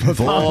 windows of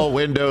football. 4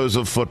 windows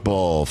of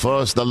football.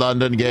 First the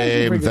London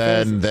game,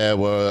 then there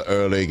were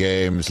early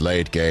games,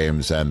 late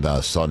games, and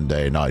the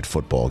Sunday night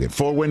football game.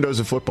 4 windows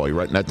of football. You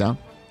writing that down?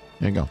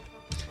 There you go.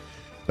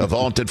 The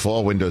vaunted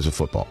 4 windows of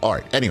football. All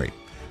right. Anyway,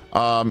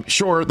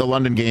 sure, the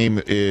London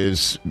game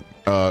is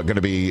going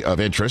to be of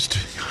interest.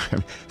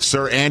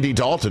 Sir Andy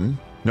Dalton,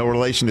 no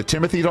relation to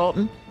Timothy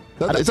Dalton.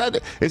 Is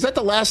that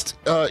the last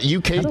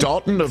UK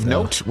Dalton of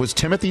note? Was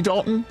Timothy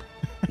Dalton?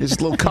 His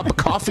little cup of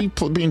coffee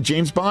being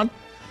James Bond?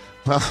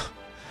 Well,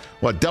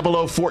 what,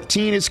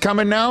 0014 is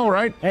coming now,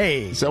 right?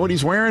 Hey. Is that what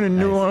he's wearing in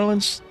New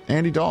Orleans?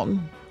 Andy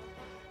Dalton?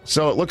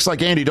 So it looks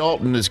like Andy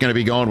Dalton is going to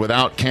be going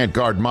without can't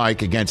guard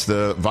Mike against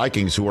the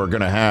Vikings, who are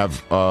going to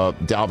have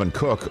Dalvin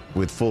Cook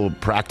with full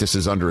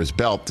practices under his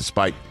belt,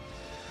 despite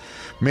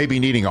maybe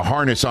needing a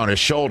harness on his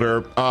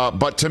shoulder.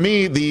 But to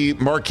me, the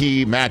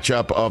marquee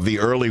matchup of the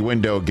early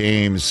window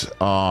games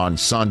on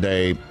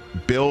Sunday,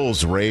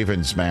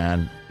 Bills-Ravens,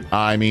 man.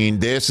 I mean,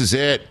 this is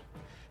it.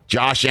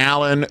 Josh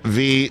Allen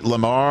v.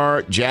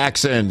 Lamar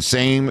Jackson,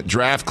 same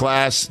draft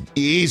class,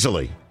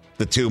 easily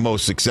the 2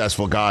 most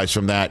successful guys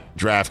from that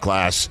draft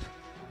class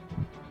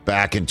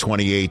back in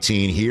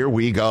 2018. Here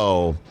we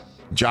go.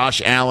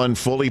 Josh Allen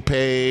fully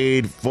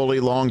paid, fully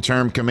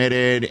long-term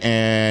committed,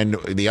 and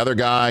the other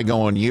guy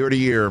going year to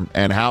year.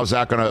 And how's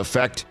that going to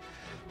affect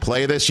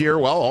play this year?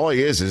 Well, all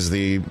he is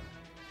the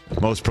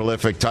most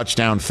prolific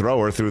touchdown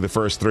thrower through the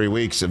first 3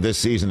 weeks of this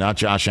season. Not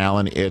Josh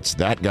Allen. It's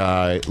that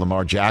guy,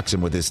 Lamar Jackson,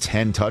 with his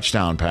 10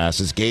 touchdown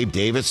passes. Gabe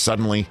Davis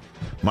suddenly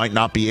might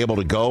not be able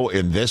to go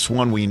in this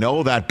one. We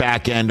know that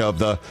back end of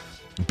the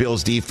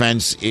Bills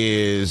defense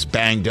is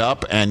banged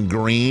up and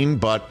green,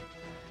 but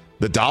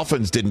the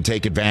Dolphins didn't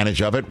take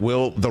advantage of it.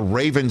 Will the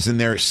Ravens in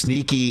their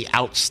sneaky,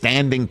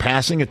 outstanding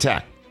passing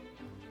attack?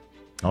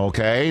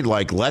 Okay,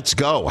 let's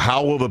go.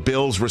 How will the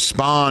Bills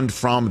respond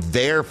from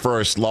their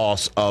first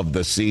loss of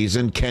the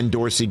season? Ken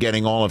Dorsey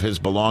getting all of his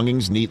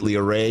belongings neatly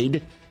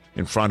arrayed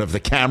in front of the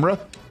camera.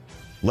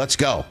 Let's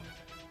go.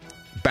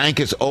 Bank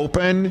is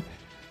open.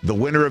 The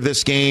winner of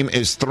this game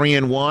is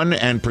 3-1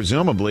 and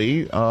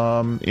presumably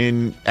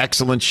in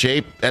excellent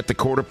shape at the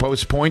quarter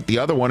post point. The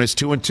other one is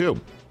 2-2.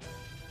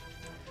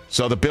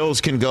 So the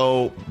Bills can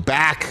go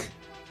back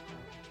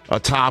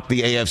atop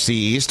the AFC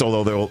East,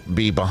 although they'll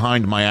be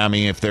behind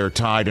Miami if they're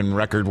tied in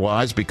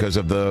record-wise because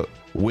of the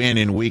win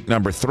in week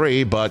number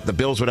 3. But the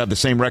Bills would have the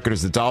same record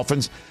as the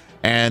Dolphins,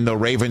 and the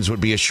Ravens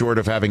would be assured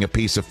of having a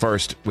piece of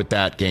first with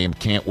that game.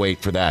 Can't wait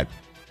for that.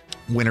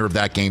 Winner of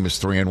that game is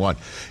 3-1.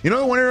 You know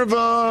the winner of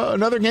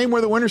another game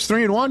where the winner's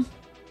 3-1?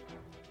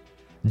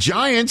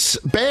 Giants,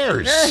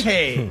 Bears.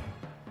 Hey.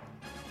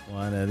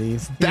 One of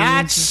these things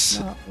That's is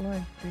not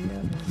like the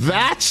other.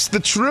 That's the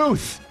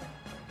truth.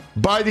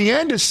 By the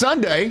end of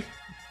Sunday,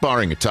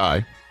 barring a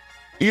tie,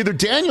 either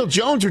Daniel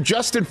Jones or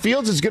Justin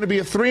Fields is going to be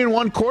a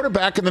 3-1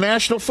 quarterback in the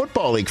National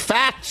Football League.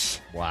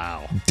 Facts.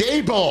 Wow.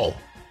 Daboll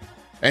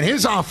and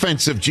his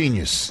offensive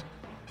genius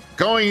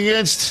going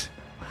against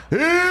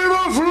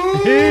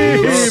Eberflus.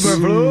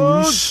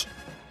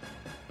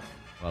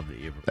 Love the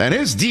Eberflus. and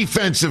his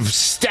defensive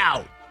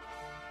stout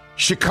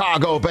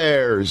Chicago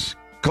Bears.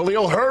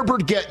 Khalil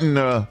Herbert getting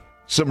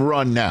some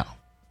run now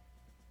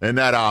in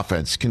that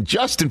offense. Can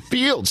Justin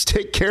Fields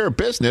take care of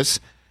business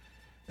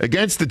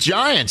against the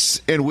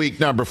Giants in week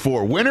number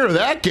 4? Winner of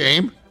that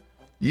game,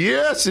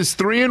 yes, is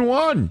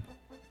 3-1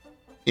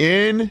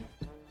 in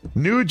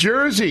New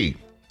Jersey.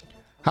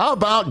 How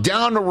about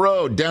down the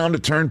road, down the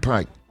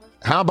turnpike?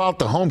 How about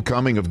the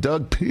homecoming of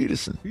Doug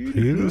Peterson?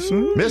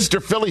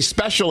 Mr. Philly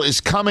Special is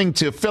coming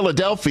to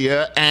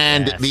Philadelphia,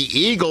 and the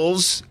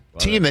Eagles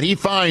team that he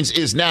finds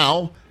is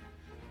now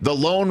the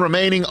lone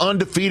remaining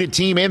undefeated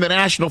team in the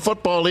National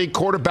Football League,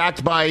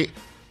 quarterbacked by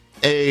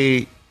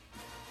a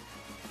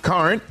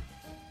current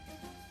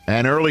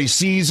and early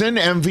season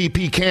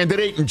MVP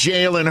candidate in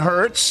Jalen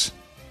Hurts.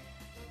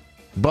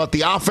 But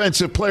the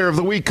offensive player of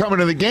the week coming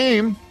to the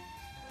game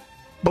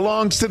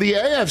belongs to the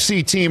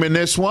AFC team in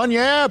this one.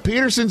 Yeah,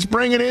 Peterson's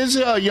bringing his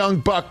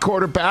young buck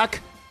quarterback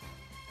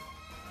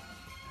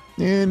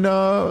in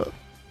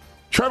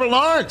Trevor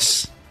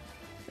Lawrence.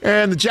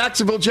 And the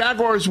Jacksonville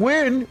Jaguars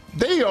win.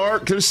 They are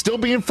going to still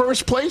be in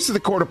first place at the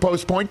quarter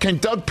post point. Can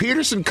Doug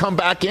Peterson come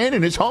back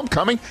in his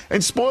homecoming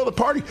and spoil the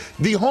party?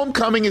 The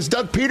homecoming is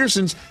Doug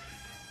Peterson's.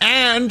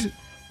 And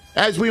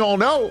as we all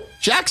know,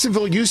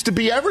 Jacksonville used to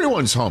be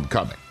everyone's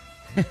homecoming.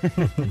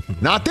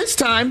 Not this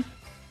time.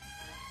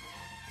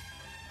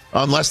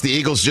 Unless the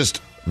Eagles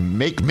just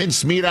make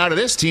mincemeat out of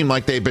this team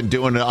like they've been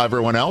doing to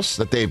everyone else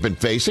that they've been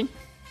facing.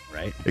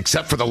 Right.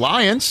 Except for the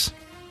Lions.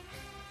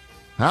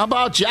 How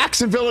about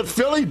Jacksonville at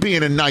Philly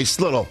being a nice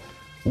little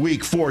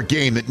Week 4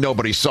 game that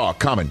nobody saw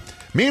coming?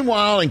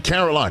 Meanwhile, in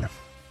Carolina,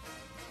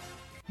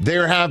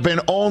 there have been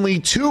only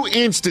 2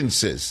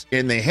 instances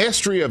in the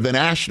history of the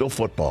National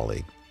Football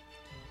League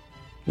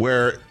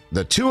where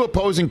the 2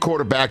 opposing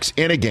quarterbacks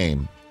in a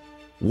game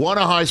won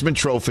a Heisman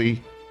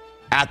Trophy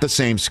at the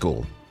same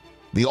school.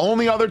 The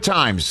only other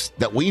times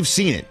that we've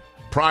seen it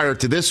prior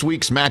to this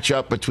week's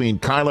matchup between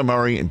Kyler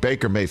Murray and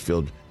Baker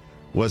Mayfield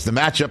was the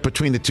matchup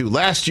between the 2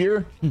 last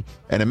year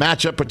and a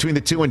matchup between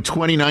the 2 in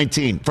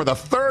 2019. For the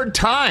 3rd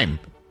time,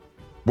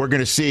 we're going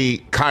to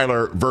see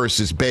Kyler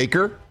versus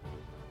Baker.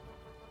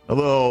 A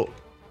little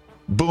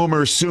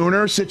boomer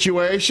sooner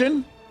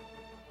situation.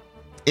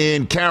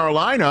 In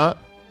Carolina,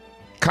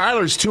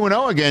 Kyler's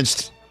 2-0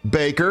 against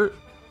Baker.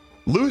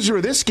 Loser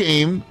of this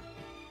game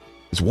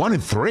is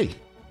 1-3.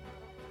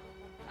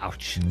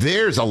 Ouch.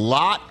 There's a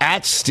lot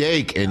at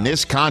stake in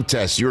this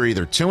contest. You're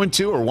either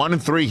 2-2 or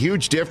 1-3.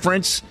 Huge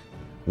difference.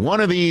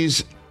 One of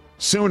these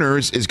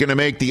Sooners is going to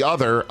make the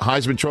other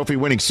Heisman Trophy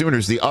winning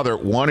Sooners the other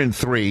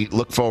 1-3.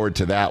 Look forward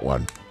to that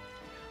one.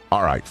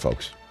 All right,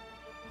 folks.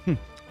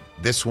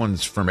 This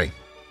one's for me.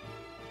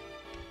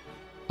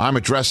 I'm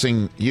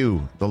addressing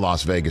you, the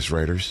Las Vegas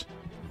Raiders.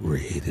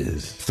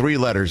 3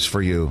 letters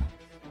for you.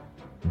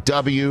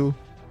 W,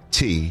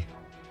 T,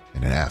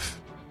 and an F.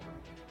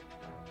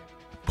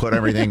 Put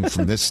everything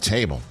from this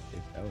table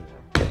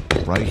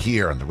right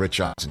here on the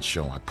Rich Eisen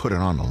Show. I put it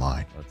on the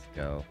line. Let's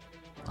go.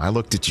 I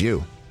looked at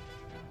you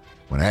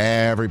when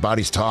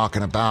everybody's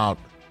talking about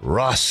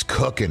Russ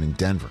cooking in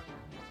Denver.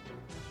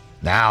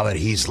 Now that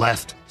he's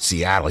left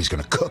Seattle, he's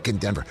going to cook in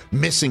Denver.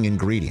 Missing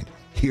ingredient.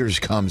 Here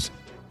comes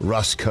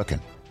Russ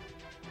cooking.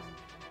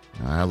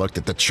 I looked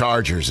at the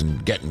Chargers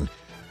and getting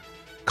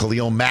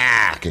Khalil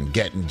Mack and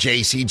getting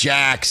J.C.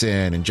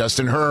 Jackson and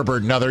Justin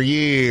Herbert another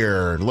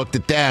year. Looked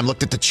at them,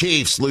 looked at the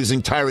Chiefs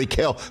losing Tyreek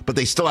Hill, but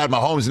they still had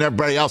Mahomes and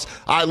everybody else.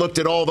 I looked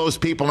at all those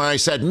people and I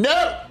said,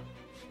 no!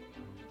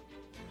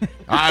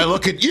 I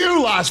look at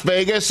you, Las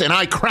Vegas, and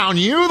I crown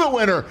you the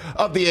winner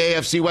of the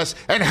AFC West.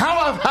 And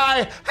how have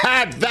I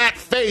had that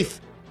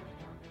faith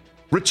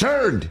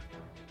returned?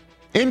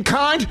 In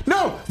kind?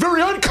 No,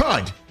 very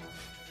unkind.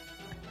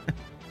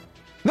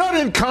 Not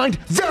in kind,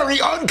 very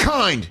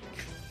unkind.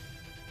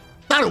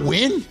 Not a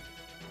win.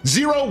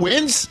 0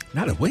 wins.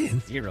 Not a win.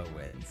 0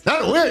 wins.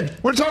 Not a win.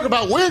 We're talking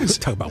about wins.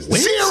 Talk about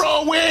wins.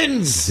 0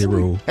 wins.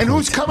 0. And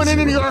who's coming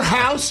into 0. your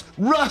house?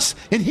 Russ,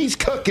 and he's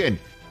cooking.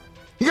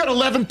 You got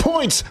 11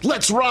 points.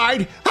 Let's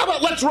ride. How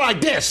about let's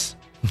ride this?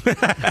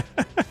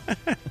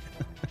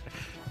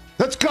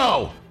 Let's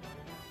go.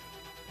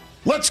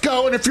 Let's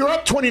go. And if you're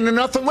up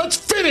 20-0, let's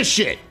finish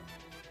it.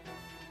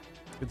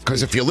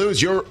 Because if you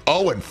lose, you're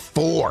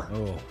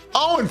 0-4.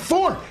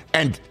 0-4.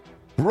 And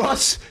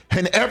Russ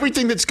and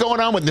everything that's going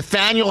on with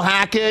Nathaniel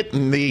Hackett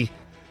and the,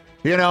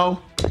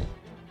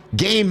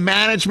 game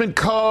management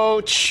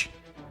coach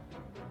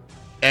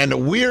and the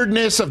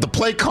weirdness of the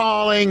play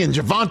calling and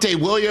Javonte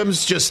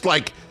Williams just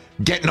like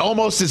getting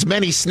almost as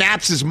many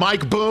snaps as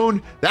Mike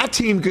Boone, that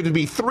team could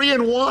be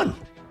 3-1.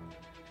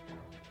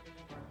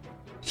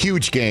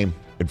 Huge game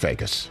in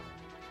Vegas.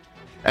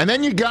 And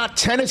then you got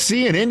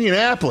Tennessee and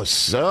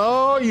Indianapolis.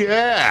 Oh,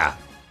 yeah.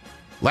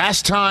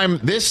 Last time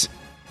this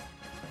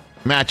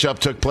matchup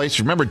took place,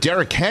 remember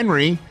Derrick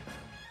Henry,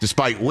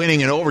 despite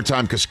winning in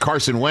overtime because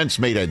Carson Wentz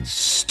made a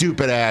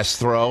stupid-ass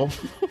throw.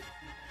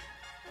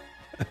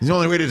 It's the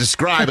only way to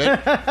describe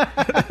it.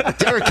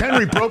 Derrick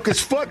Henry broke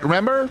his foot,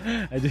 remember?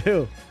 I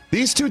do.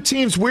 These 2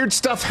 teams, weird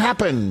stuff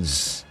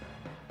happens.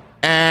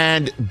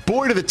 And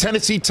boy, do the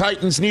Tennessee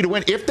Titans need to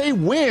win. If they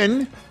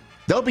win,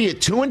 they'll be at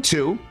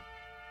 2-2.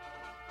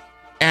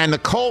 And the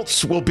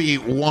Colts will be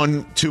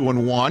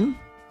 1-2-1.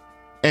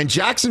 And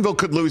Jacksonville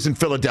could lose in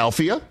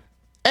Philadelphia.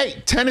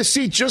 Hey,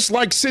 Tennessee, just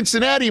like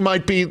Cincinnati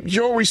might be.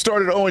 Sure, we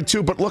started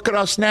 0-2, but look at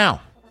us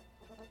now.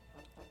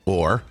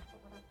 Or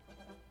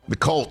the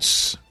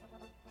Colts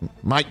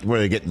are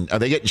they getting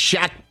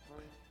Shaq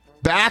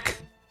back?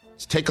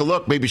 Let's take a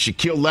look. Maybe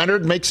Shaquille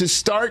Leonard makes his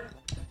start.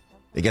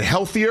 They get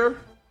healthier.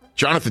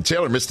 Jonathan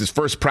Taylor missed his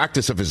first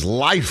practice of his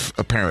life,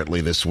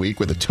 apparently, this week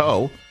with a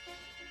toe.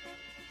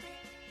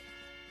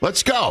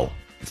 Let's go.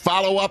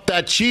 Follow up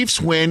that Chiefs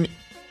win.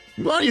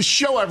 Why don't you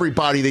show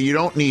everybody that you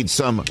don't need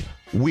some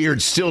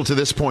weird, still to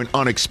this point,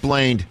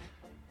 unexplained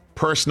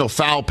personal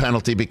foul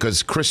penalty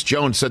because Chris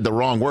Jones said the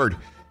wrong word.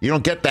 You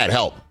don't get that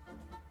help.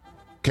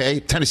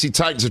 Okay, Tennessee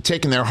Titans are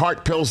taking their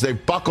heart pills.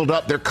 They've buckled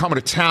up. They're coming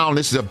to town.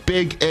 This is a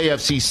big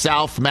AFC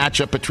South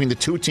matchup between the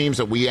two teams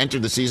that we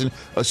entered the season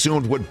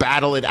assumed would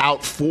battle it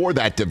out for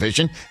that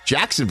division.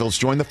 Jacksonville's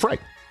joined the fray.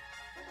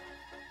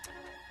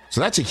 So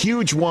that's a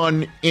huge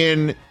one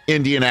in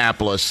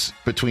Indianapolis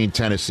between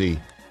Tennessee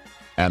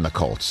and the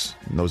Colts.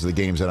 And those are the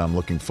games that I'm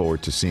looking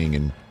forward to seeing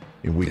in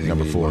week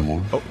number 4. One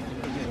more? Oh.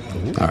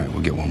 All right,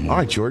 we'll get one more. All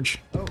right, George.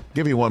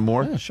 Give you one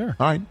more. Yeah, sure.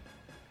 All right.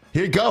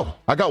 Here you go.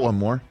 I got one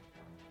more.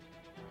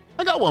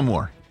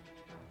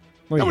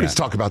 Nobody's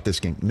talking about this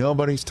game.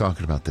 Nobody's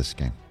talking about this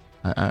game.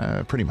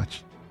 Pretty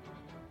much.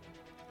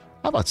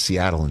 How about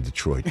Seattle and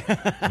Detroit?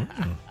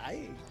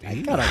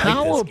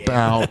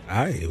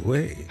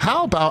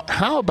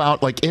 How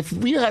about like if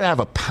we had to have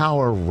a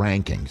power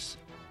rankings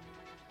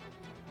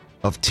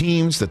of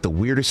teams that the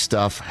weirdest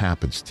stuff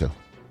happens to?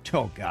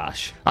 Oh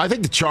gosh. I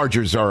think the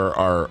Chargers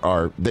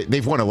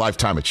they've won a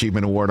Lifetime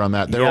Achievement Award on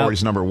that. They're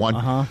always number one.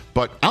 Uh-huh.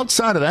 But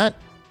outside of that,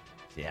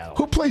 Seattle.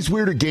 Who plays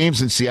weirder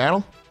games in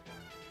Seattle?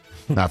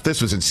 Now, if this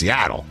was in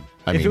Seattle,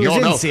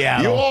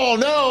 Seattle. You all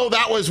know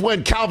that was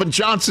when Calvin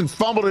Johnson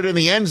fumbled it in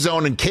the end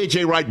zone and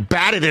KJ Wright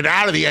batted it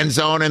out of the end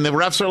zone, and the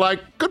refs are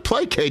like, "Good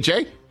play,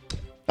 KJ.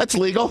 That's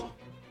legal."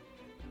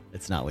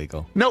 It's not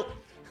legal. Nope.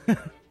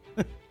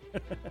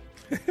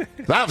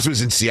 That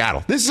was in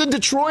Seattle. This is in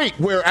Detroit,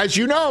 where, as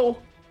you know,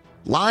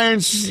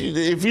 Lions,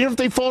 even if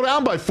they fall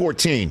down by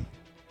 14,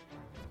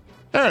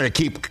 they're going to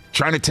keep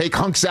trying to take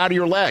hunks out of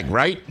your leg,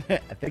 right? I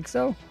think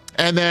so.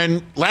 And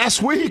then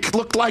last week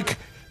looked like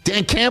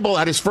Dan Campbell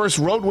had his first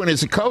road win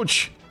as a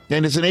coach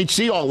and is an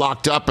HC all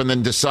locked up and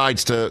then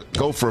decides to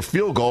go for a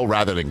field goal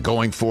rather than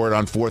going for it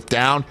on 4th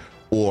down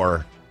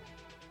or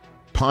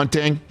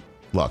punting.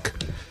 Look,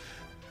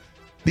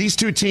 these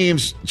two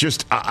teams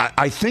just,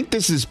 I think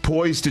this is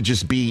poised to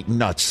just be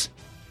nuts.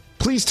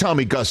 Please tell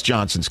me Gus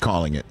Johnson's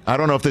calling it. I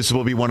don't know if this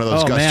will be one of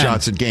those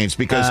Johnson games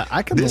because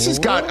this has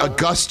got a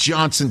Gus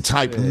Johnson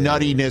type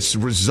nuttiness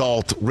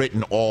result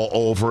written all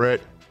over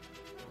it.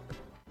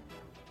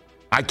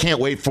 I can't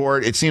wait for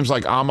it. It seems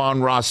like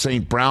Amon-Ra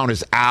St. Brown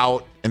is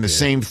out, and the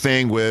same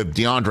thing with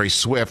DeAndre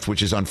Swift,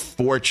 which is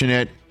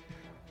unfortunate.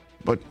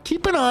 But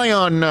keep an eye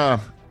on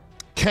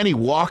Kenny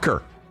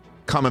Walker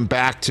coming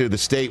back to the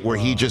state where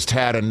he just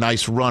had a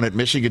nice run at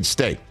Michigan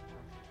State.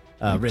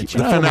 Rich,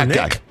 that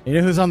guy. You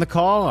know who's on the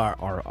call?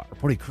 Our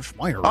buddy Chris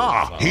Meyer.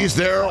 He's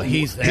there.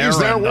 He's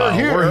there. We're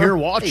here. We're here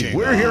watching. Hey,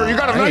 we're here. You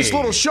got a nice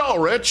little show,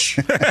 Rich.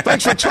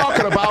 Thanks for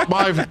talking about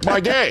my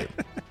game.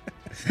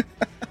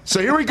 So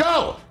here we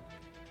go.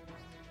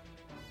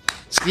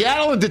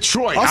 Seattle and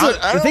Detroit. Also,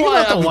 I don't think know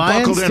why about the I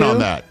haven't Lions buckled in on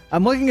that.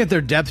 I'm looking at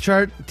their depth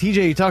chart.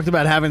 TJ, you talked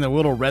about having the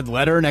little red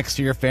letter next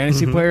to your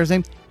fantasy player's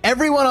name.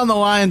 Everyone on the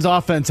Lions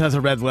offense has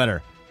a red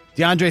letter.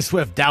 DeAndre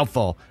Swift,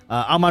 doubtful.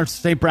 Amon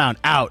St. Brown,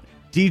 out.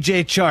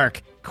 DJ Chark,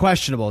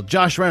 questionable.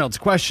 Josh Reynolds,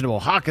 questionable.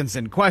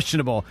 Hawkinson,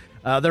 questionable.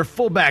 Their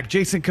fullback,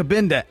 Jason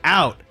Kabinda,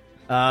 out.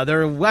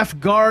 Their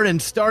left guard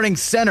and starting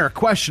center,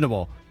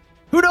 questionable.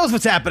 Who knows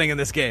what's happening in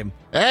this game?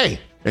 Hey,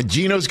 and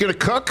Gino's going to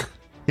cook?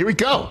 Here we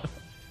go.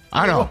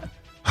 I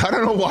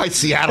don't know why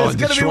Seattle and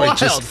Detroit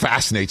just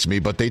fascinates me,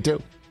 but they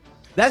do.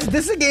 This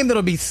is a game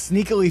that'll be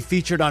sneakily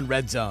featured on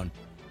Red Zone.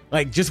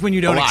 Like, just when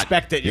you don't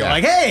expect it, you're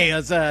like, hey,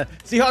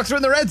 Seahawks are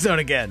in the red zone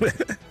again.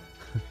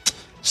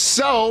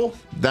 So,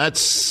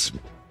 that's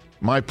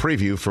my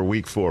preview for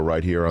week 4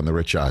 right here on the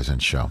Rich Eisen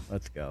Show.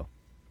 Let's go.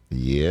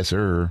 Yes,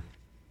 sir.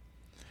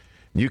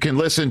 You can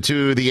listen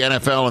to the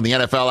NFL and the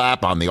NFL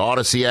app on the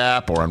Odyssey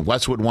app or on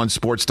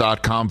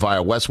WestwoodOneSports.com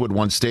via Westwood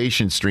One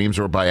station streams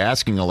or by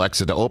asking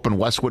Alexa to open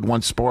Westwood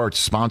One Sports,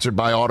 sponsored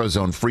by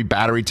AutoZone. Free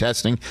battery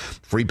testing,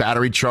 free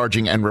battery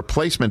charging, and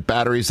replacement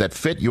batteries that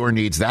fit your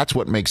needs. That's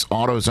what makes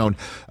AutoZone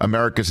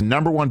America's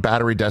 #1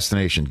 battery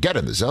destination. Get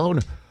in the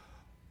zone.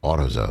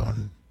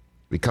 AutoZone.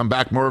 We come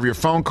back, more of your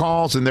phone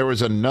calls, and there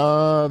was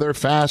another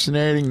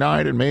fascinating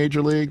night in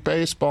Major League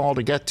Baseball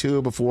to get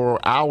to before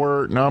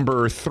hour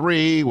number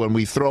 3 when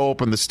we throw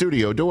open the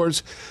studio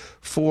doors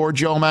for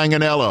Joe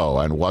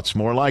Manganiello and What's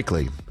More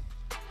Likely.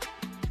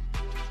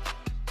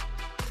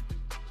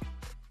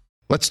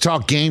 Let's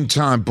talk Game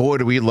Time. Boy,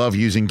 do we love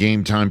using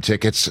Game Time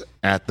tickets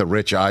at the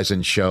Rich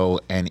Eisen Show.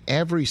 And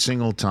every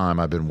single time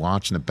I've been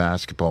watching the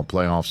basketball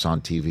playoffs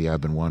on TV,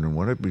 I've been wondering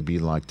what it would be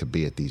like to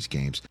be at these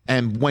games.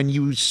 And when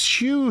you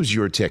choose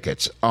your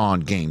tickets on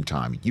Game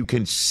Time, you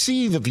can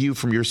see the view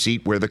from your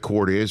seat where the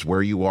court is,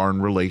 where you are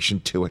in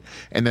relation to it.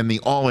 And then the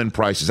all-in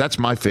prices. That's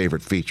my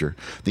favorite feature.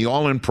 The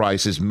all-in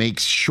prices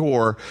makes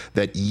sure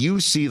that you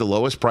see the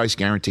lowest price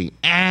guarantee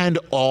and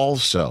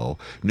also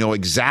know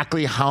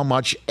exactly how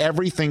much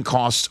everything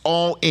costs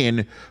all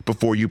in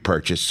before you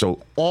purchase.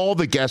 So all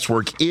the guesswork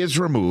is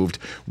removed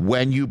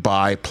when you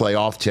buy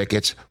playoff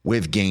tickets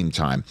with Game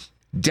Time.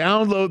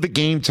 Download the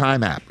Game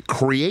Time app,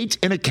 create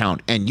an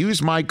account, and use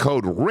my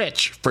code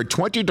RICH for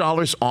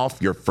 $20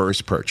 off your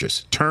first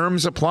purchase.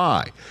 Terms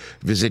apply.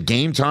 Visit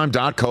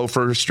GameTime.co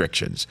for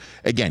restrictions.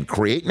 Again,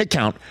 create an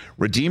account,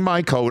 redeem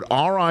my code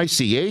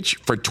RICH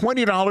for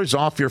 $20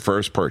 off your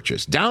first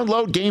purchase.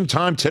 Download Game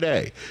Time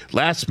today.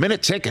 Last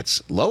minute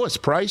tickets,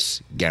 lowest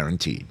price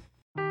guaranteed.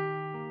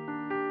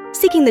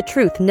 Seeking the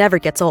truth never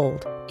gets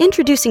old.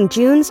 Introducing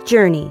June's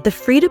Journey, the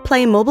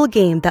free-to-play mobile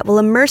game that will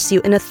immerse you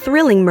in a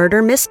thrilling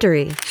murder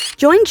mystery.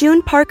 Join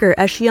June Parker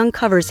as she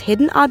uncovers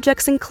hidden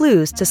objects and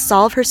clues to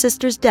solve her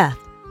sister's death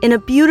in a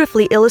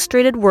beautifully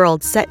illustrated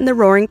world set in the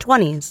Roaring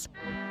 '20s.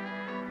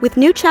 With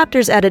new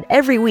chapters added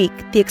every week,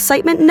 the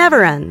excitement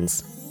never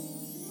ends.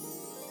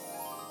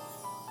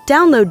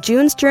 Download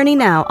June's Journey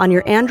now on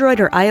your Android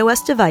or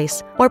iOS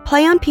device or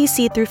play on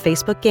PC through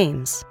Facebook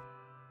Games.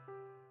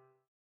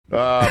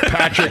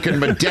 Patrick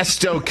in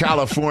Modesto,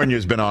 California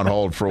has been on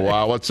hold for a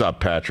while. What's up,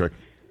 Patrick?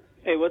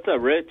 Hey, what's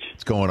up, Rich?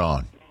 What's going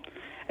on?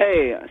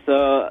 Hey,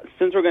 so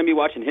since we're going to be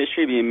watching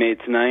history being made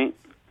tonight,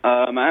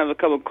 I have a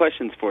couple of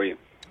questions for you.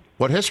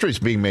 What history is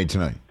being made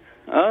tonight?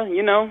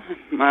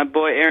 My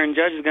boy Aaron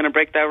Judge is going to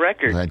break that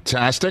record.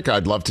 Fantastic.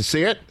 I'd love to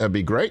see it. That'd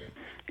be great.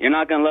 You're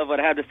not going to love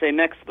what I have to say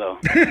next, though.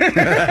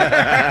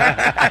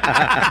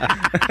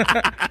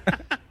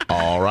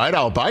 All right,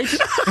 I'll bite.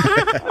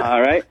 All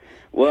right.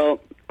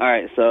 Well, all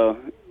right, so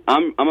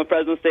I'm a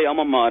Fresno State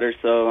alma mater,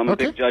 so I'm a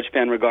big Judge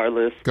fan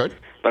regardless. Good.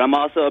 But I'm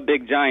also a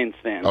big Giants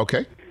fan.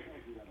 Okay.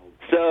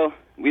 So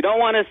we don't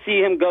want to see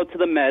him go to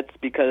the Mets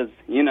because,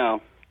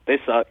 they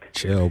suck.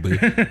 Chill, B.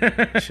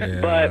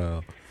 Chill.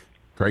 But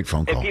great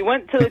phone call. If he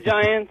went to the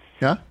Giants,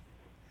 yeah,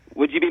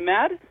 would you be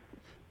mad?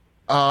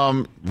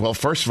 Well,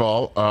 first of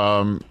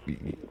all,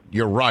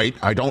 you're right.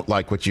 I don't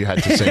like what you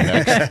had to say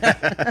next.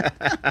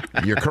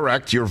 You're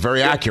correct. You're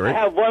very accurate. I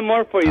have one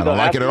more for you, I don't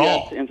though. like it at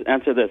all.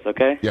 Answer this,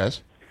 okay?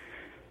 Yes.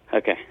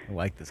 Okay. I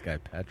like this guy,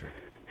 Patrick.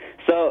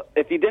 So,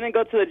 if you didn't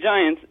go to the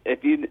Giants,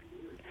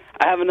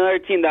 I have another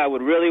team that I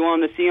would really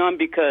want him to see on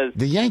because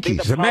the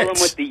Yankees, I think the problem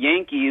with the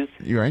Yankees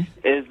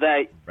is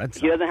that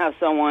he doesn't have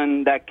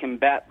someone that can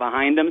bat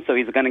behind him, so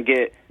he's going to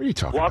get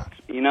walked,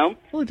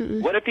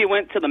 What if he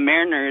went to the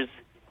Mariners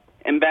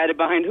and batted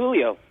behind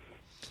Julio?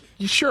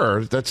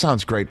 Sure, that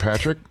sounds great,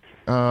 Patrick.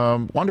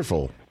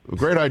 Wonderful.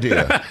 Great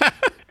idea.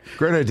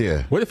 Great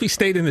idea. What if he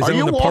stayed in his own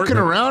apartment? Are you walking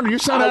around? You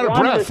sound out of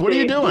breath. What are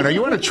you doing? Are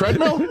you on a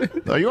treadmill?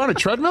 Are you on a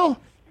treadmill?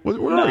 Where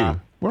are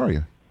you? Where are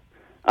you?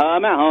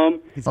 I'm at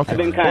home. Okay. I've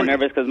been kind of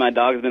nervous because my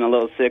dog's been a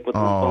little sick with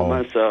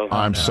lymphoma. So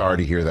I'm sorry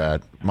to hear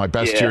that. My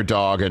best to your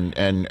dog.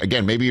 And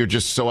again, maybe you're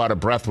just so out of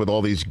breath with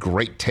all these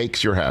great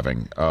takes you're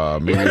having.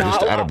 Maybe you're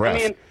just out of breath.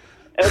 I mean,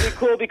 it would be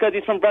cool because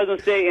he's from Fresno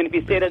State, and if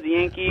he stayed at the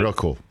Yankees, real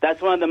cool.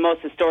 That's one of the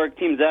most historic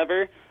teams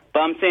ever. But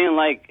I'm saying,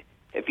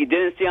 if he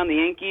didn't stay on the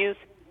Yankees,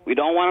 we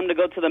don't want him to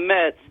go to the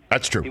Mets.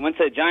 That's true. If he went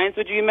to the Giants,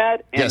 would you be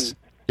mad? And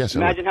yes.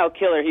 Imagine how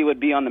killer he would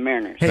be on the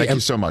Mariners. Hey, Thank you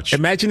so much.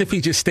 Imagine if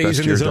he just stays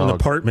in his own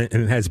apartment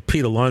and has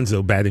Pete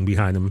Alonso batting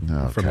behind him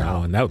from now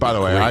on. By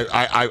the way,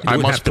 I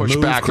must push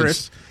back.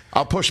 Chris.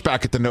 I'll push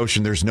back at the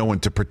notion there's no one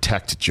to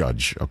protect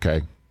Judge,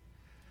 okay?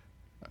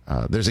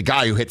 There's a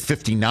guy who hit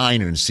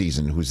 59 in a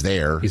season who's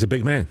there. He's a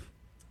big man.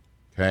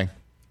 Okay?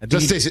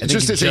 Just as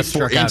a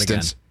for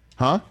instance.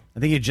 Huh? I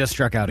think he just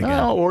struck out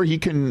again. Or he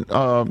can,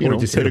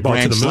 just hit a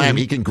grand slam. Moon.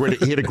 He can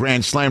hit a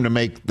grand slam to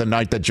make the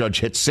night that Judge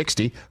hits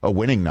 60 a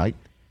winning night.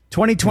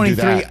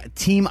 2023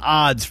 team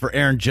odds for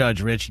Aaron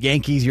Judge, Rich.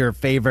 Yankees, your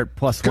favorite,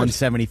 plus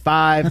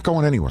 175. Not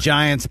going anywhere.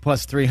 Giants,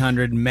 plus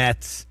 300.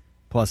 Mets,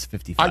 plus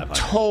 55. I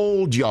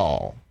told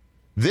y'all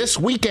this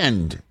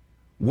weekend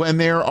when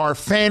there are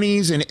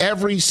fannies in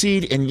every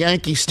seat in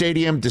Yankee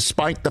Stadium,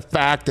 despite the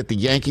fact that the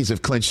Yankees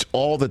have clinched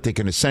all that they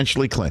can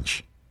essentially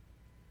clinch.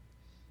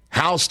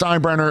 Hal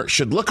Steinbrenner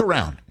should look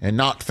around and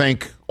not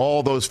think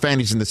all those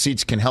fannies in the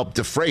seats can help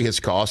defray his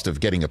cost of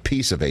getting a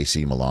piece of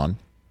AC Milan.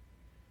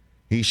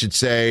 He should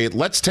say,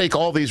 let's take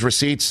all these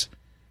receipts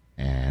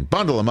and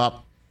bundle them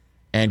up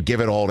and give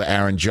it all to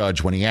Aaron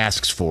Judge when he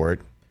asks for it.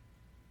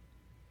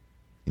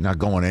 He's not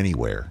going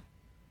anywhere.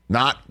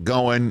 Not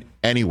going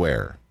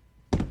anywhere.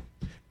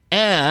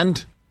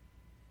 And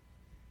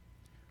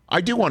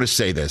I do want to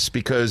say this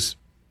because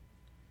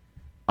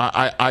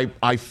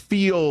I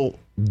feel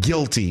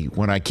guilty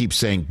when I keep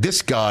saying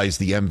this guy's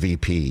the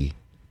MVP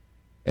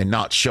and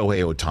not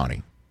Shohei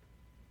Ohtani.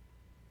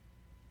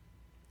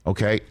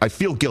 Okay? I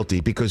feel guilty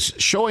because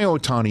Shohei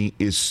Ohtani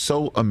is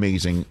so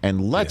amazing,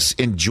 and let's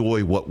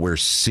enjoy what we're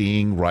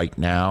seeing right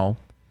now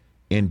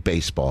in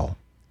baseball,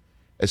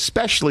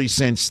 especially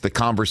since the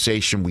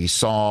conversation we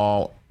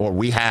saw or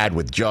we had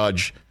with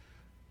Judge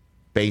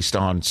based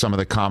on some of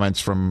the comments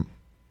from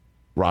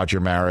Roger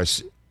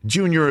Maris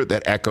Jr.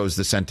 that echoes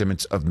the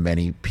sentiments of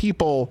many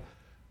people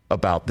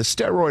about the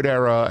steroid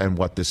era and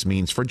what this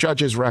means for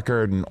Judge's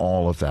record and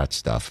all of that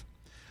stuff.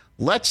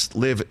 Let's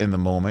live in the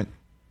moment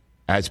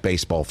as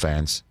baseball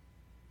fans,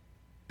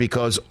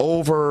 because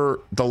over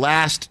the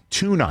last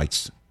two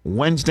nights,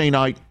 Wednesday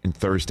night and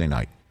Thursday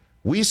night,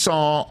 we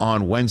saw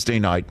on Wednesday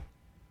night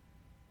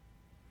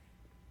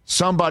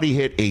somebody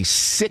hit a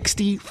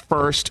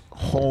 61st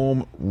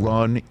home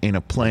run in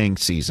a playing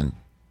season.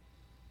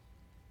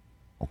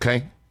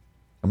 Okay?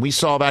 And we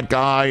saw that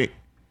guy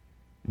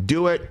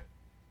do it,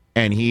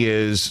 and he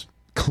is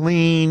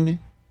clean,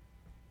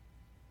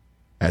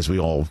 as we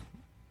all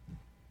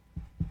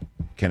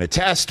can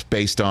attest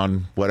based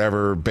on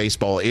whatever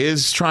baseball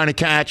is trying to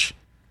catch.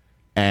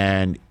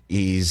 And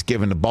he's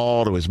given the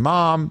ball to his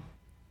mom.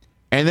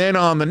 And then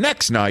on the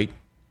next night,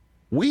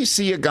 we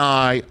see a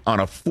guy on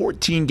a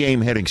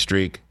 14-game hitting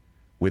streak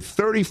with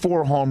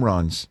 34 home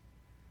runs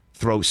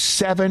throw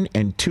 7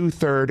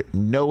 2/3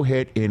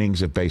 no-hit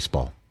innings of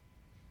baseball.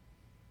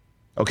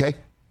 Okay?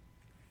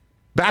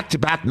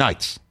 Back-to-back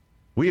nights.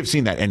 We have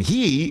seen that. And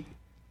he,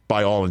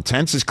 by all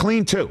intents, is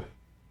clean too.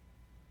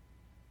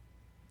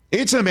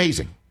 It's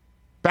amazing.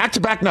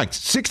 Back-to-back nights.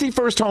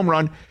 61st home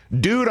run.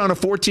 Dude on a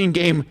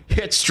 14-game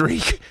hit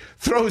streak.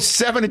 Throws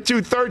 7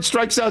 2/3,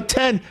 strikes out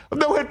 10 of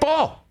no-hit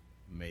ball.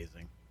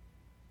 Amazing.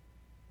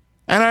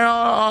 And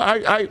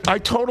I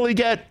totally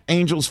get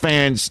Angels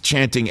fans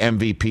chanting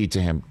MVP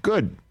to him.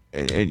 Good.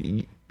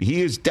 He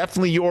is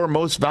definitely your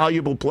most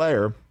valuable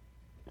player.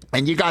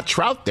 And you got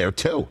Trout there,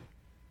 too.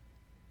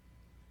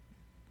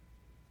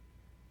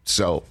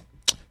 So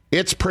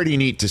it's pretty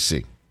neat to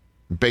see.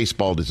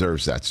 Baseball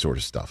deserves that sort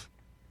of stuff.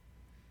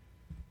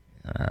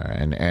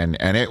 And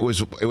it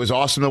was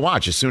awesome to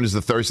watch. As soon as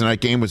the Thursday night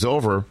game was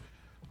over,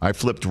 I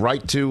flipped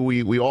right to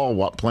we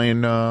all playing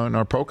in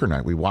our poker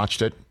night. We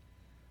watched it,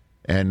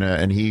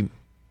 and he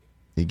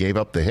gave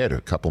up the hit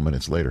a couple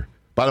minutes later.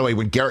 By the way,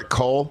 when Garrett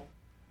Cole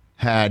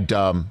had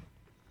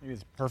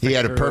he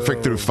had a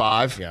perfect through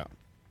 5. Yeah.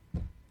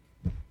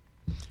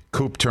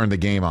 Coop turned the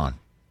game on.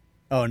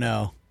 Oh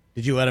no!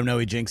 Did you let him know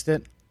he jinxed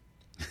it?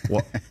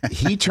 Well,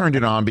 he turned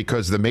it on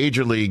because the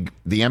Major League,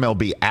 the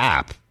MLB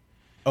app.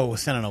 Oh,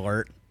 sent an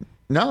alert?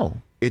 No,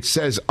 it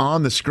says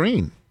on the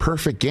screen,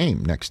 perfect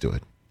game next to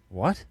it.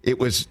 What? It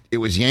was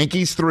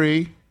Yankees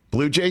 3,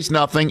 Blue Jays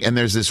nothing, and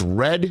there's this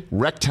red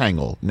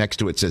rectangle next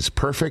to it that says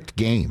perfect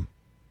game.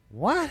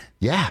 What?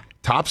 Yeah,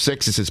 top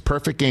 6, it says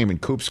perfect game, and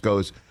Coops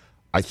goes,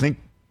 I think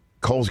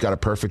Cole's got a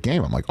perfect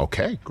game. I'm like,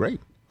 okay, great.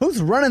 Who's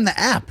running the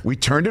app? We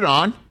turned it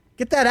on.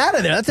 Get that out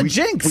of there. That's a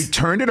jinx. We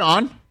turned it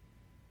on,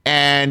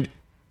 and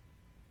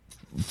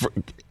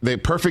the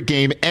perfect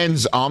game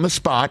ends on the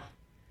spot.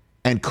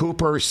 And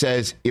Cooper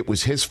says it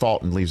was his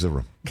fault and leaves the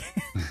room.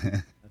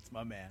 That's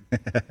my man.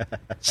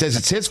 Says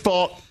it's his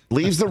fault,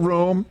 leaves the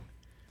room,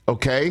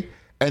 okay?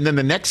 And then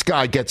the next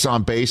guy gets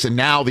on base, and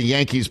now the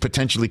Yankees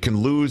potentially can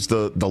lose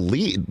the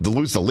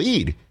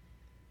lead,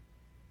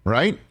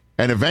 right?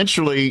 And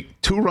eventually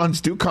 2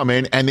 runs do come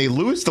in, and they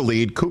lose the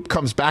lead. Coop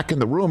comes back in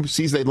the room,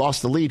 sees they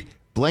lost the lead.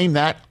 Blame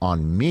that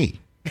on me.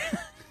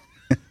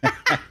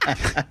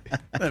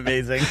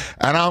 Amazing.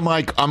 And I'm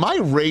like, am I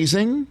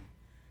raising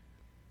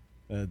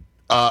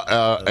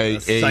a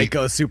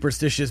psycho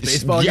superstitious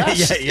baseball? Yes.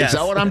 Yes. Is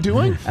that what I'm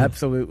doing?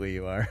 Absolutely,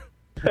 you are.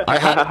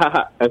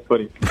 That's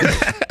funny.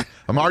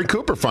 Amari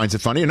Cooper finds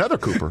it funny. Another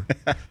Cooper.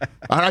 And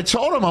I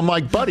told him, I'm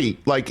like, buddy,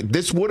 like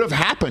this would have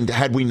happened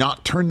had we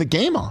not turned the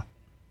game on.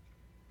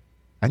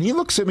 And he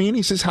looks at me and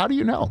he says, how do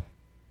you know?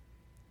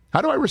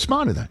 How do I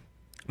respond to that?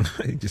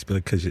 Just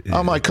because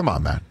I'm like, come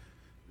on, man.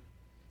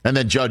 And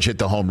then Judge hit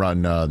the home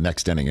run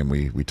next inning, and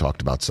we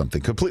talked about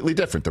something completely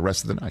different the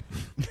rest of the night.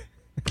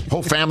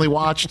 Whole family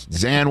watched.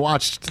 Zan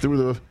watched through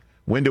the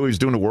window. He was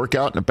doing a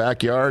workout in the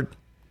backyard.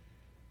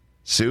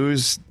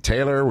 Suze,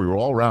 Taylor, we were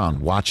all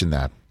around watching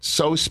that.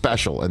 So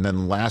special. And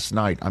then last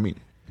night, I mean,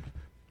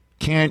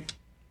 can't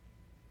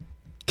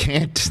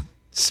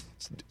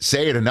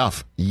say it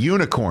enough.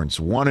 Unicorns,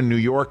 one in New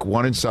York,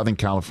 one in Southern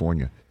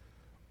California,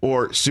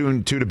 or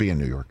soon to be in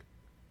New York.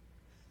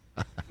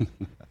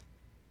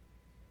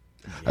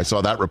 I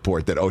saw that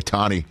report that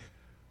Ohtani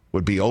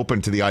would be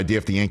open to the idea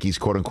if the Yankees,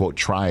 quote unquote,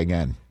 try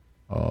again.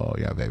 Oh,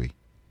 yeah, baby.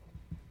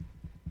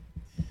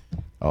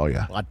 Oh,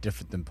 yeah. A lot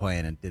different than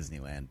playing in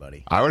Disneyland,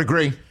 buddy. I would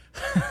agree.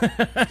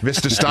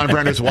 Mr.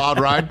 Steinbrenner's wild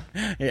ride.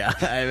 Yeah.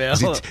 I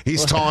mean,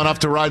 he's tall enough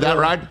to ride that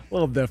ride. A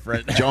little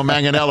different. Joe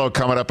Manganiello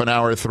coming up in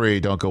hour 3.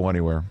 Don't go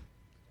anywhere.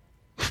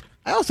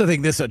 I also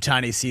think this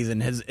Ohtani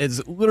season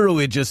is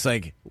literally just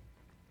like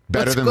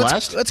better than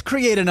last. Let's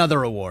create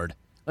another award.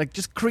 Like,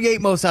 just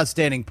create most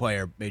outstanding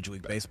player, Major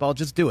League Baseball.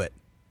 Just do it.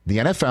 The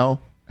NFL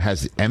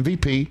has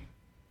MVP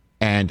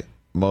and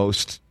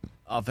most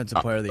offensive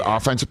player of the year,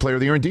 offensive player of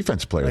the year, and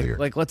defensive player of the year.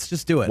 Like, let's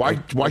just do it. Why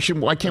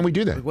can't we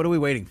do that? What are we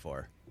waiting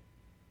for?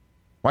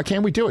 Why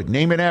can't we do it?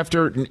 Name it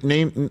after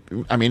name.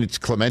 I mean, it's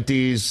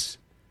Clementi's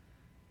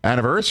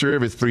anniversary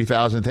of his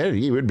 3,000th hit.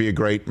 He would be a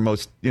great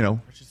most. You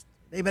know,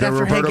 name it the after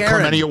Roberto Hank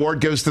Aaron. Clemente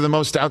Award goes to the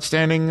most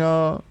outstanding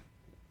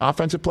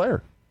offensive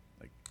player.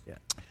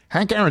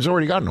 Hank Aaron's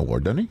already got an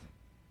award, doesn't he?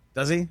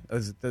 Does he?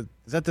 Is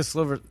that the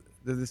Silver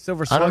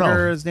Slugger? I don't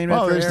know. Is named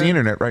well, after there's Aaron? the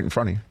internet right in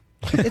front of you.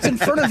 It's in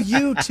front of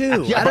you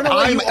too. Yeah, I don't know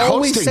why you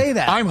always say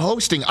that. I'm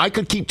hosting. I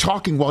could keep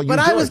talking while you. But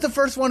do I was it. the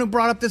first one who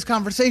brought up this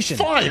conversation.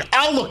 Fine,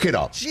 I'll look it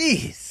up.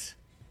 Jeez.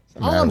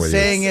 All I'm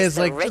saying is,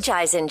 the Rich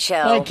Eisen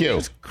Show. Thank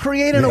you.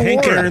 Create an the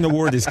award. Hank Aaron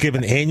Award is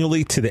given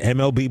annually to the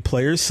MLB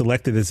players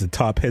selected as the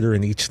top hitter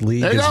in each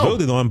league. It's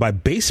voted on by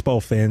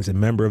baseball fans and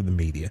member of the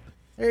media.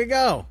 There you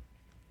go.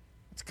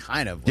 It's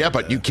kind of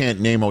but you can't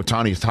name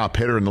Ohtani's top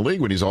hitter in the league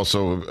when he's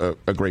also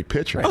a great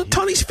pitcher. Right.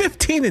 Ohtani's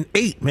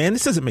 15-8, man.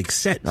 This doesn't make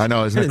sense. I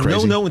know, isn't it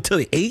crazy? No until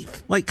the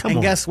 8th. Like, come on.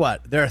 And guess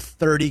what? There are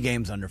 30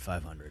 games under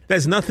 500. That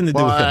has nothing to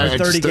do with him.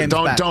 30 games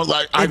back.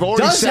 I've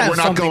already said we're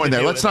not going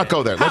there. Let's not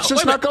go there. Let's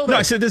just not go there. No,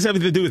 I said this has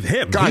everything to do with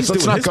him. Guys,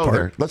 let's not go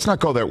there. Let's not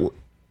go there.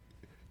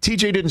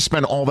 TJ didn't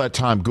spend all that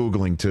time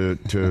Googling to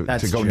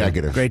go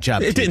negative. Great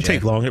job, It didn't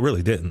take long. It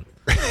really didn't.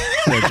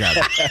 Great job.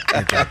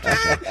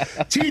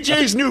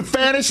 TJ's new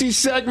fantasy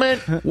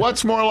segment,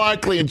 What's More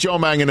Likely, and Joe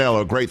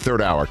Manganiello. Great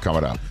third hour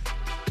coming up.